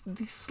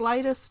the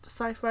slightest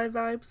sci-fi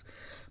vibes.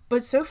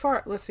 But so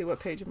far, let's see, what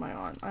page am I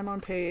on? I'm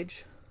on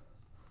page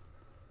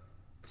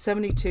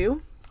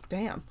 72.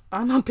 Damn,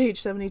 I'm on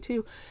page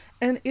 72.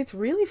 And it's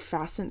really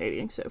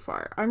fascinating so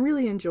far. I'm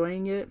really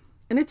enjoying it.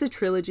 And it's a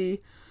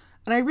trilogy.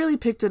 And I really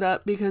picked it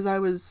up because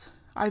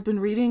I've been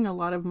reading a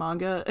lot of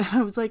manga. And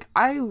I was like,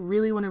 I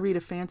really want to read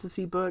a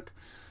fantasy book.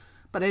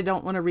 But I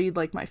don't want to read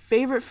like my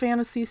favorite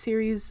fantasy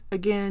series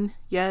again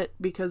yet.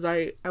 Because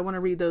I want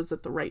to read those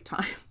at the right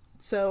time.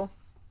 So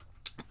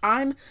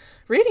I'm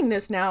reading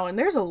this now. And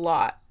there's a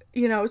lot.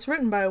 It's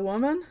written by a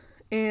woman.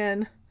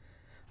 And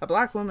a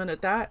Black woman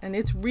at that, and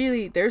it's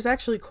really, there's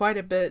actually quite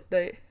a bit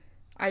that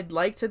I'd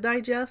like to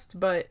digest,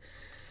 but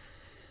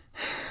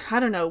I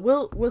don't know,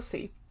 we'll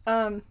see.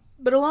 But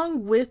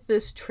along with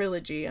this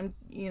trilogy, I'm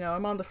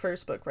on the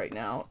first book right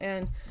now,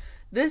 and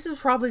this is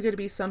probably going to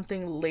be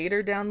something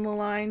later down the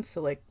line,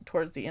 so like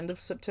towards the end of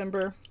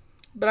September,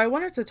 but I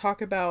wanted to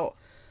talk about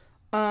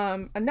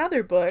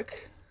another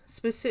book,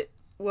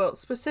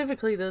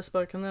 specifically this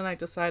book, and then I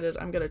decided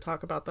I'm going to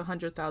talk about the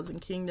 100,000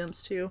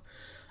 Kingdoms too.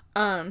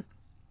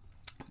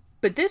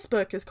 But this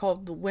book is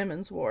called The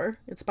Women's War.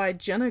 It's by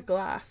Jenna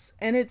Glass.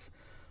 And it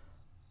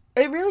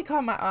really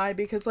caught my eye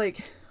because,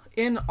 like,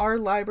 in our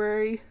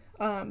library,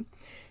 the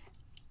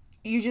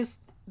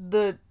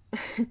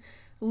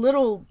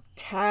little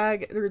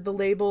tag or the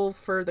label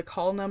for the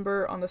call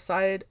number on the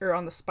side or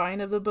on the spine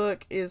of the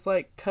book is,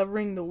 like,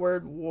 covering the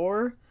word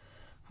war.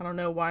 I don't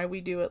know why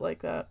we do it like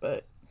that,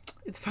 but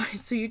it's fine.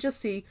 So you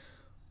just see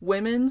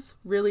women's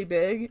really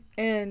big,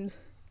 and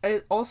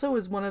it also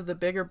is one of the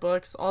bigger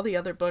books. All the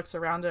other books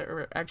around it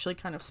are actually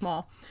kind of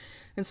small.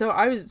 And so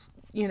I was,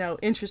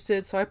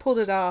 interested, so I pulled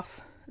it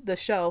off the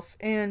shelf.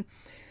 And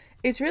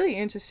it's really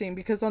interesting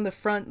because on the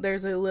front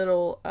there's a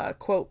little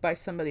quote by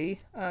somebody,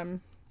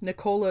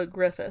 Nicola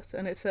Griffith,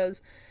 and it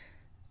says,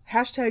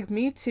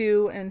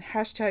 #MeToo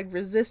and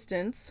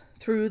 #Resistance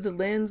through the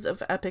lens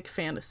of epic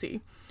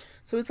fantasy.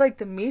 So it's like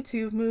the Me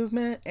Too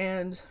movement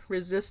and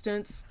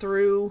resistance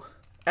through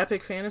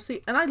epic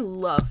fantasy. And I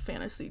love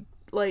fantasy.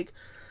 Like,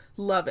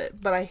 love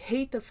it. But I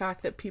hate the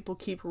fact that people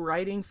keep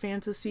writing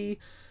fantasy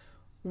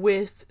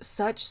with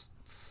such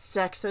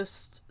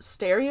sexist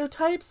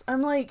stereotypes.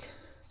 I'm like,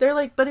 they're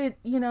like, but it,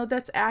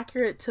 that's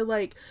accurate to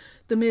like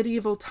the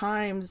medieval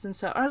times and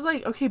stuff. I was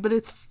like, okay, but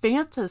it's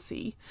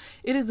fantasy.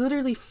 It is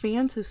literally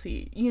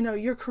fantasy.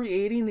 You're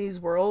creating these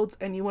worlds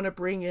and you want to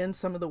bring in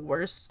some of the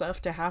worst stuff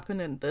to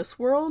happen in this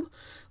world.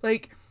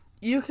 Like,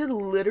 you could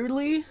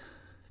literally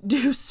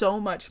do so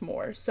much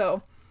more.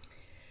 So,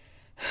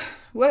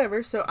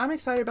 whatever. So, I'm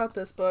excited about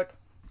this book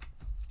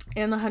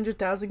and the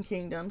 100,000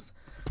 Kingdoms.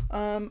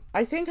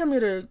 I think I'm going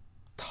to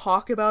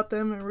talk about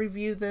them and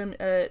review them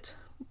at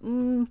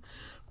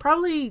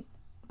probably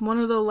one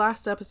of the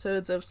last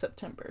episodes of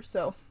September.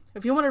 So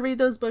if you want to read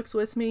those books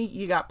with me,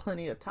 you got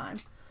plenty of time.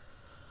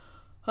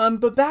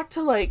 But back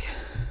to like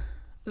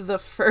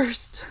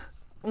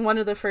one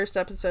of the first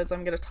episodes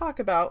I'm going to talk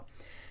about.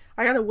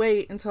 I got to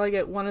wait until I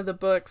get one of the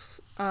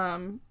books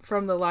from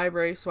the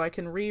library so I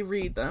can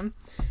reread them.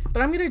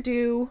 But I'm going to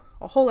do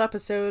a whole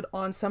episode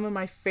on some of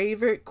my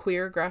favorite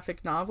queer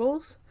graphic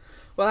novels.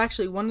 Well,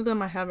 actually, one of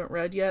them I haven't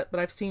read yet, but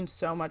I've seen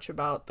so much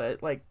about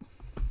that, like,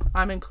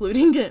 I'm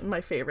including it in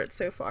my favorites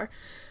so far.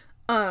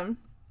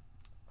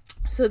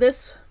 So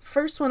this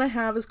first one I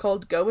have is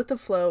called Go With The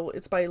Flow.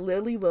 It's by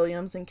Lily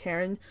Williams and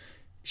Karen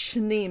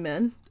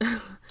Schneeman.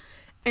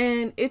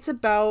 And it's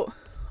about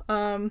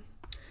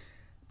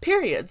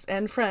periods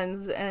and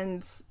friends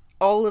and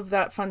all of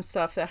that fun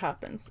stuff that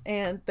happens.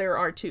 And there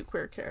are 2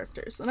 queer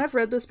characters. And I've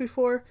read this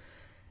before.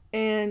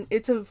 And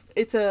it's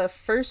a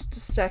first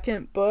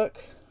second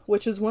book,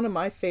 which is one of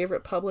my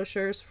favorite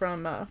publishers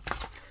from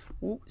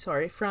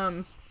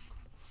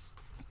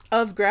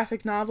of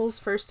graphic novels.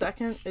 First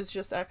Second is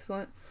just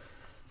excellent.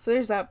 So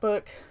there's that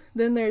book.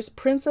 Then there's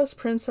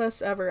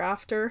Princess Ever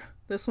After.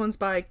 This one's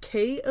by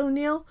Kay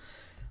O'Neill.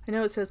 I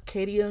know it says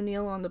Katie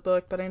O'Neill on the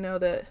book, but I know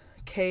that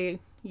Kay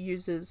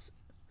uses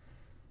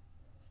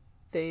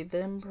they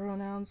them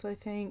pronouns, I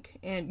think,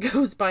 and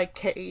goes by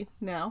Kay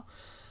now.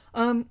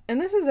 And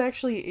this is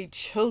actually a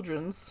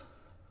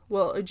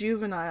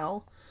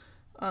juvenile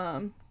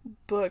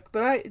book,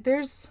 but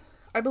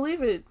I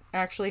believe it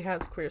actually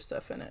has queer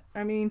stuff in it.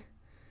 I mean,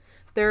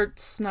 they're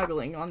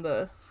snuggling on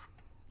the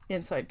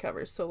inside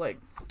covers, so like,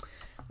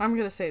 I'm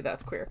gonna say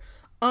that's queer.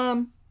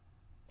 And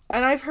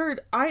I've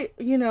heard,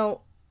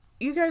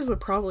 you guys would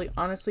probably,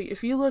 honestly,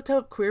 if you look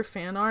up queer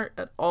fan art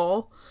at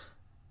all,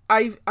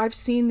 I've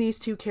seen these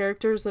 2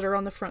 characters that are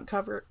on the front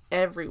cover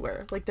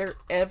everywhere. Like, they're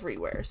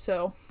everywhere.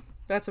 So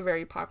that's a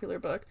very popular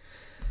book.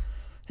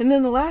 And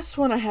then the last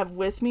one I have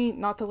with me,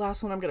 not the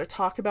last one I'm going to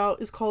talk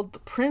about, is called The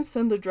Prince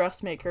and the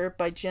Dressmaker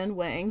by Jen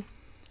Wang.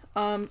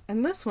 And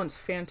this one's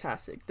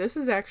fantastic. This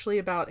is actually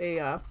about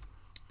a,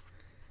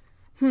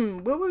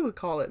 what would we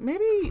call it?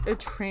 Maybe a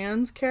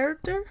trans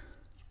character?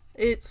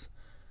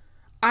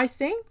 I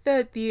think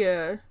that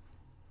the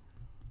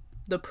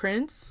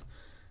prince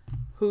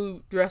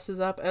who dresses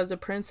up as a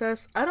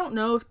princess, I don't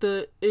know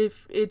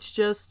if it's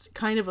just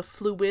kind of a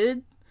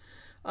fluid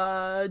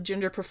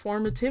gender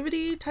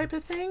performativity type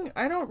of thing.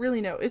 I don't really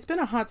know. It's been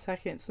a hot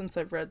second since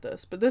I've read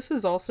this, but this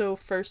is also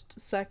first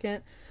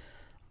second.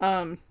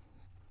 And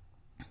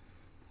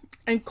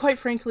quite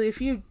frankly, if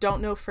you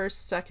don't know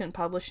First Second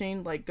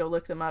Publishing, like, go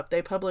look them up.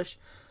 They publish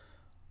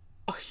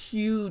a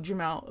huge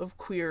amount of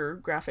queer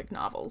graphic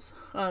novels.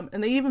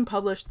 And they even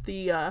published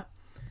the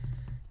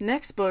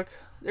next book,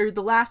 or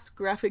the last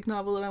graphic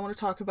novel that I want to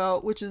talk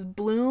about, which is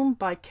Bloom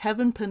by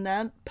Kevin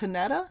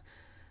Panetta.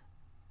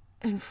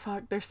 And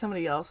fuck, there's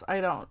somebody else.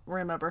 I don't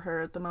remember her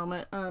at the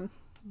moment.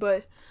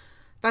 But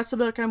that's the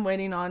book I'm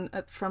waiting on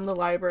from the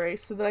library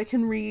so that I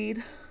can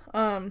read.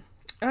 And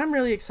I'm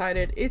really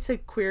excited. It's a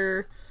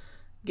queer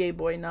gay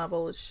boy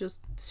novel. It's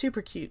just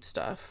super cute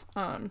stuff.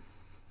 And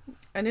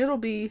it'll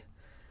be,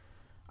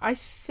 I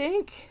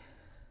think,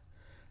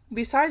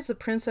 besides the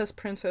Princess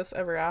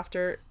Ever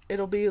After,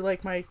 it'll be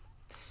like my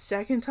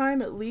second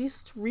time at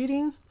least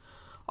reading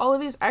all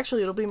of these.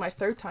 Actually, it'll be my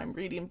third time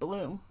reading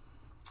Bloom.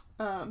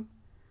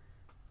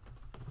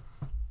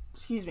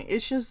 Excuse me.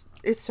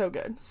 It's so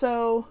good.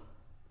 So,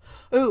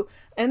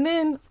 and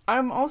then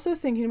I'm also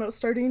thinking about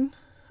starting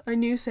a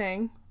new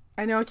thing.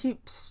 I know I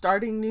keep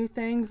starting new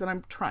things and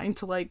I'm trying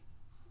to like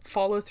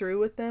follow through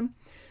with them.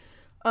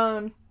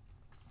 But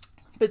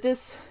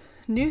this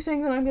new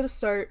thing that I'm going to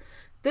start,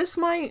 this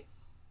will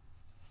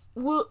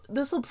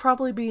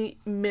probably be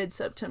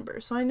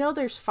mid-September. So I know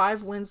there's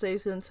 5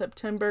 Wednesdays in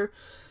September,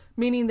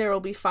 meaning there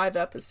will be 5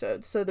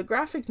 episodes. So the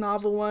graphic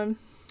novel one,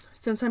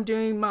 since I'm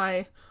doing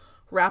my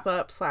wrap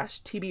up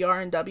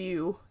 /TBR and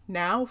W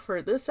now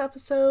for this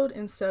episode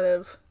instead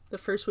of the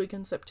first week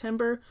in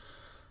September.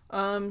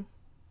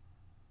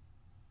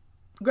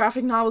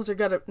 Graphic novels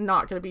are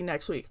not gonna be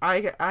next week.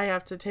 I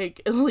have to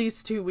take at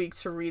least 2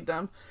 weeks to read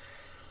them.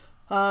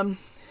 And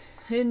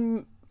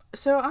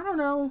so I don't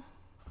know.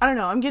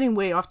 I'm getting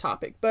way off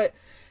topic, but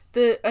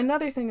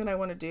another thing that I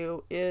want to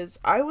do is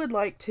I would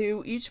like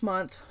to each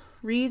month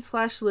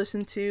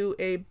read/listen to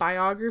a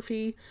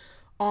biography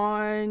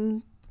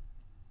on,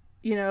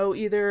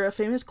 either a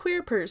famous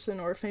queer person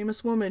or a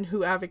famous woman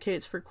who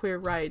advocates for queer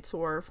rights,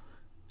 or,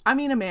 a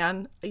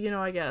man,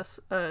 I guess,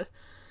 a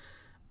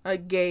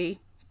gay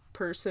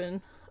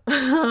person.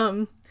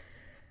 I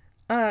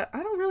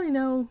don't really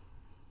know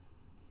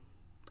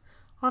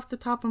off the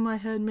top of my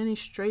head many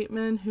straight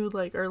men who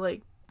are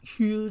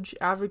huge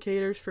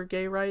advocates for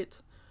gay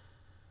rights.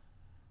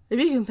 If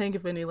you can think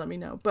of any, let me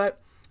know.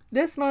 But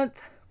this month,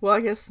 well,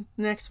 I guess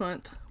next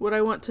month, what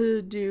I want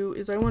to do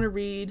is I want to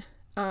read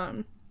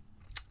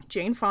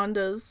Jane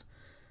Fonda's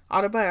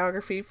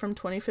autobiography from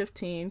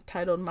 2015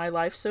 titled My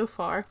Life So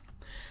Far.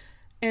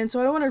 And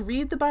so I want to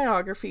read the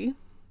biography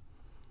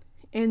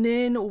and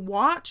then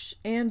watch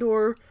and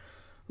or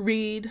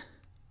read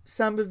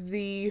some of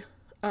the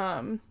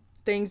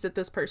things that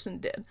this person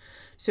did.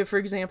 So for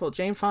example,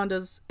 Jane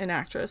Fonda's an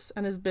actress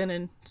and has been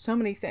in so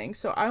many things.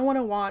 So I want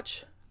to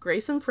watch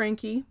Grace and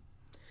Frankie.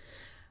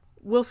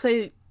 We'll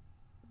say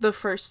the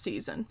first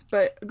season,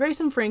 but Grace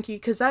and Frankie,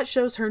 because that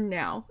shows her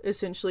now,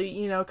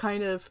 essentially,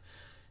 kind of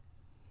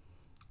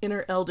in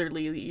her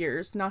elderly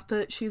years. Not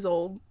that she's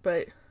old,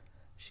 but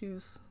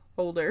she's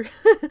older.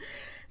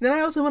 Then I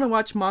also want to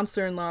watch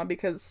Monster-in-Law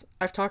because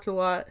I've talked a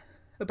lot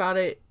about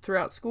it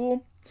throughout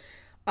school.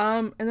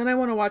 And then I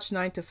want to watch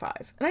 9 to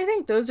 5. And I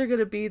think those are going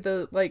to be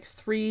the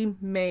 3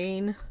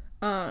 main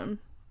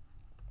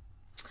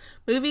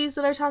movies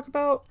that I talk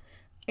about.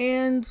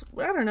 And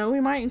I don't know, we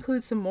might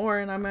include some more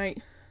and I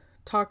might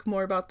talk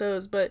more about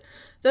those, but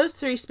those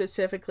 3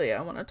 specifically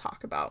I want to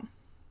talk about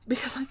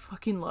because I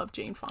fucking love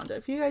Jane Fonda.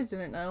 If you guys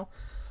didn't know,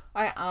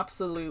 I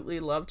absolutely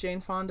love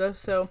Jane Fonda.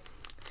 So,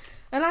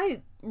 and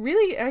I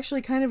really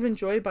actually kind of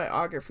enjoy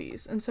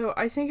biographies, and so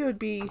I think it would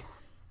be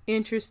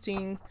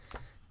interesting,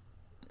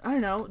 I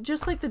don't know,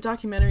 just like the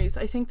documentaries.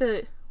 I think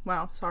that,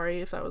 wow,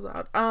 sorry if that was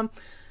loud,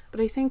 but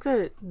I think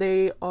that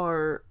they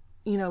are,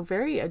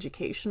 very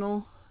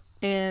educational.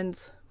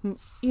 And,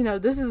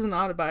 this is an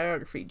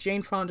autobiography.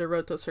 Jane Fonda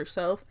wrote this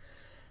herself.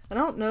 I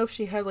don't know if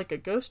she had a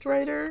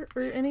ghostwriter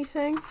or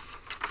anything.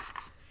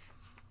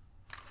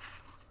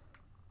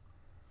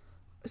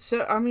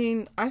 So,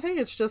 I think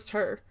it's just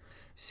her.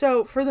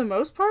 So, for the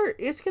most part,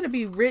 it's going to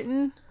be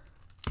written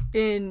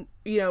in,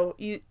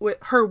 with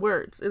her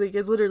words.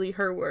 It's literally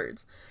her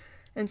words.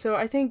 And so,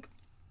 I think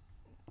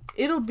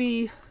it'll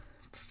be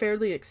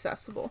fairly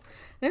accessible.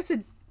 And it's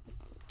a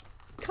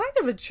kind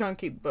of a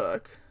chunky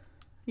book.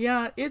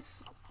 Yeah,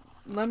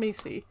 let me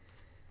see.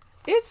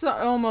 It's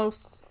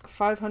almost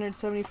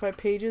 575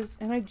 pages,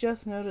 and I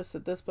just noticed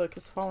that this book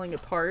is falling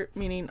apart,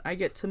 meaning I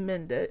get to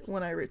mend it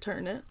when I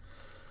return it.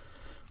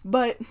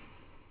 But,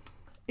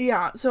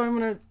 yeah, so I'm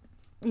going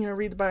to,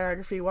 read the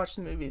biography, watch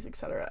the movies,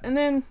 etc. And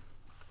then,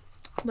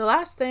 the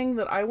last thing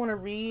that I want to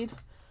read,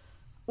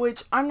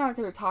 which I'm not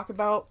going to talk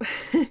about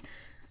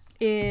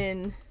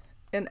in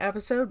an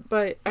episode,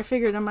 but I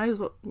figured I might as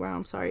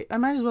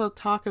well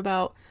talk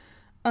about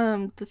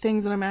the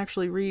things that I'm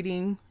actually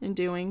reading and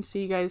doing, so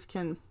you guys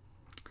can,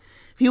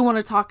 if you want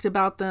to talk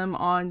about them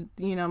on,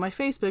 my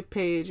Facebook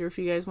page, or if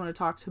you guys want to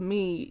talk to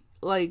me,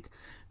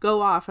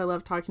 go off. I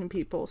love talking to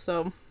people.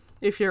 So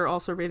if you're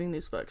also reading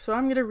these books, so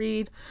I'm gonna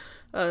read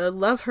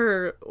Love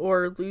Her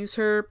or Lose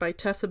Her by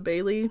Tessa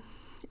Bailey.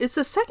 It's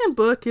the second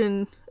book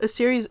in a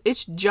series.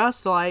 It's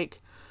just like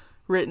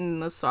Written in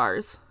the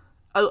Stars,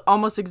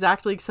 almost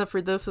exactly, except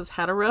for this is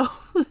hetero.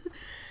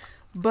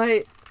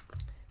 But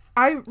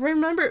I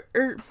remember,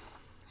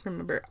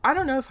 I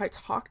don't know if I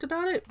talked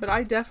about it, but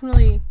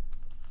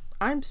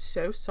I'm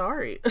so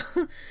sorry.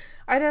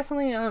 I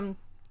definitely, I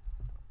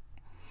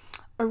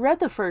read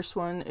the first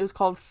one. It was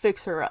called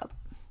Fix Her Up.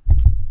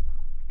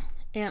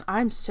 And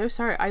I'm so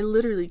sorry. I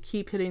literally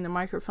keep hitting the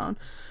microphone.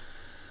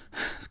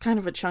 It's kind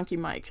of a chunky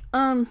mic.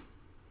 What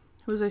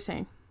was I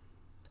saying?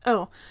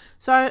 Oh,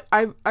 so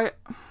I'm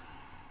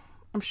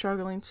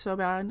struggling so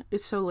bad.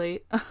 It's so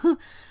late.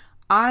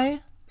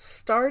 I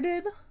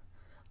started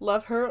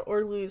Love Her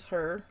or Lose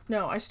Her.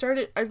 No, I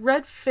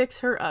read Fix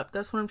Her Up.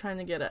 That's what I'm trying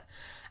to get at.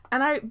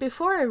 And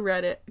before I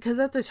read it, because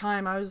at the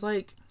time I was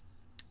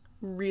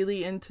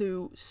really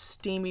into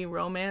steamy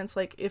romance.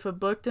 If a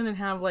book didn't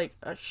have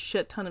a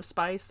shit ton of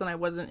spice, then I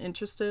wasn't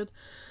interested.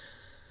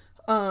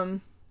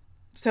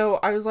 So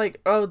I was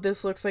oh,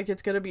 this looks like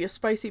it's gonna be a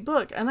spicy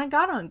book. And I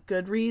got on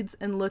Goodreads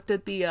and looked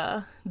at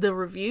the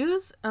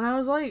reviews, and I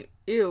was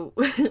ew.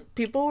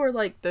 People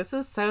were this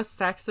is so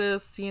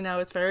sexist,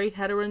 it's very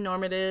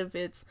heteronormative,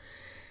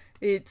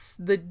 it's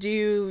the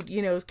dude,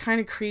 is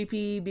kind of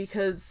creepy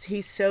because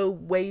he's so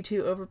way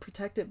too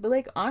overprotective.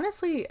 But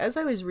honestly, as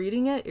I was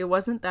reading it, it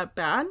wasn't that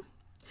bad.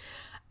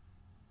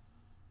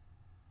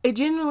 It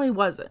genuinely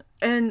wasn't.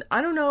 And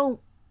I don't know,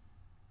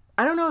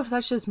 I don't know if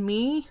that's just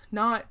me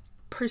not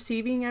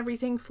perceiving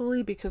everything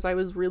fully because I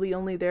was really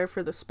only there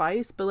for the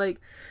spice, but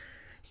like,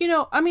 you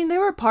know, I mean,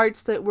 there were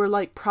parts that were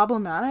like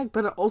problematic,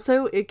 but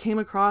also it came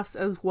across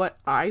as what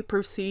I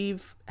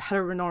perceive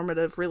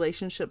heteronormative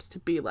relationships to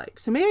be like.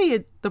 So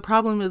maybe the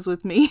problem is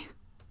with me.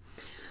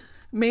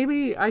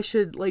 Maybe I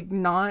should like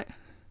not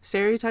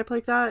stereotype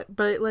like that,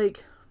 but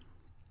like,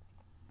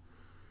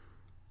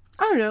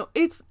 I don't know.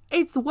 It's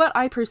what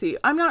I perceive.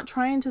 I'm not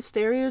trying to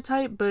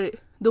stereotype, but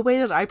the way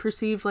that I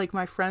perceive like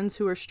my friends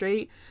who are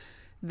straight,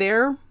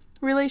 their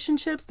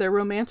relationships, their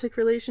romantic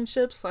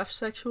relationships /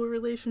 sexual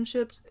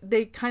relationships,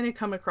 they kind of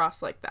come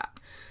across like that.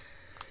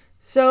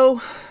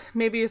 So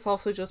maybe it's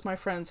also just my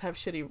friends have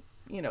shitty,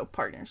 you know,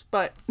 partners,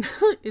 but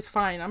it's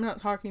fine. I'm not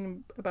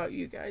talking about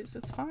you guys.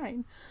 It's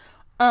fine.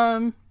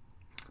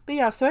 But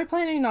yeah, so I'm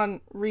planning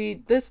on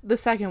the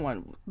second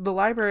one. The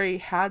library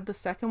had the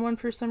second one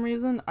for some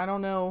reason. I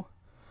don't know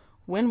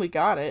when we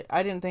got it.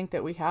 I didn't think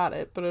that we had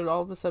it, but it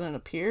all of a sudden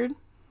appeared.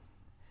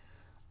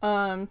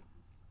 And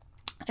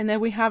then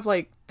we have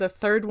like the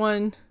third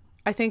one,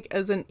 I think,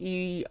 as an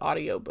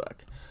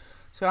audiobook.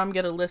 So I'm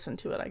going to listen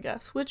to it, I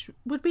guess, which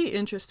would be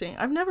interesting.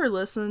 I've never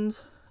listened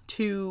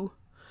to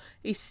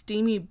a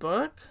steamy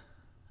book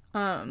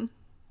via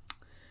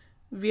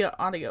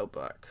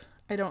audiobook,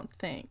 I don't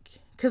think.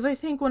 Because I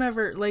think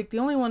whenever, like, the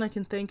only one I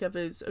can think of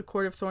is A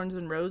Court of Thorns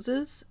and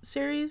Roses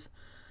series.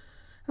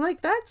 And,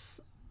 like,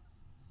 that's,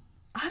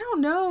 I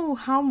don't know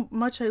how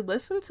much I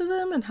listened to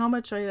them and how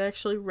much I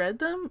actually read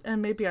them.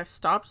 And maybe I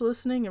stopped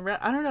listening and read,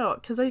 I don't know,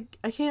 because I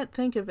can't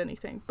think of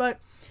anything. But,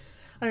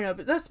 I don't know,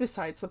 but that's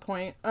besides the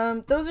point.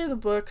 Those are the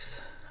books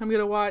I'm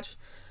going to watch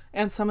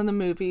and some of the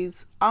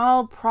movies.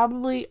 I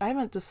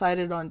haven't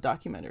decided on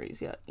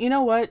documentaries yet. You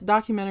know what?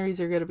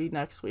 Documentaries are going to be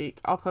next week.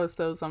 I'll post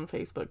those on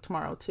Facebook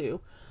tomorrow, too.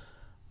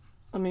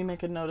 Let me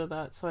make a note of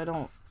that so I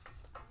don't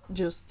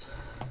just...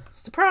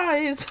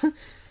 Surprise!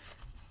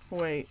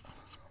 Wait.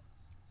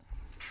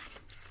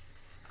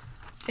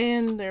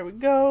 And there we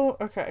go.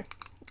 Okay.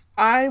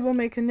 I will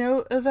make a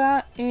note of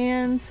that,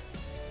 and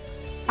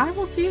I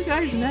will see you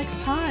guys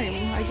next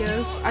time, I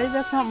guess.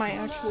 That's not my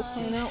actual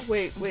sign out.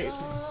 Wait. We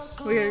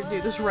gotta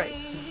do this right.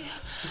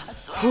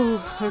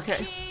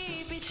 Okay.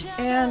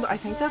 And I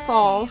think that's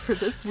all for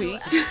this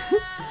week.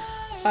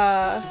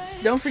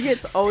 Don't forget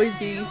to always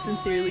be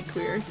sincerely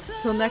queer.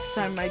 Till next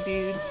time, my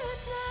dudes.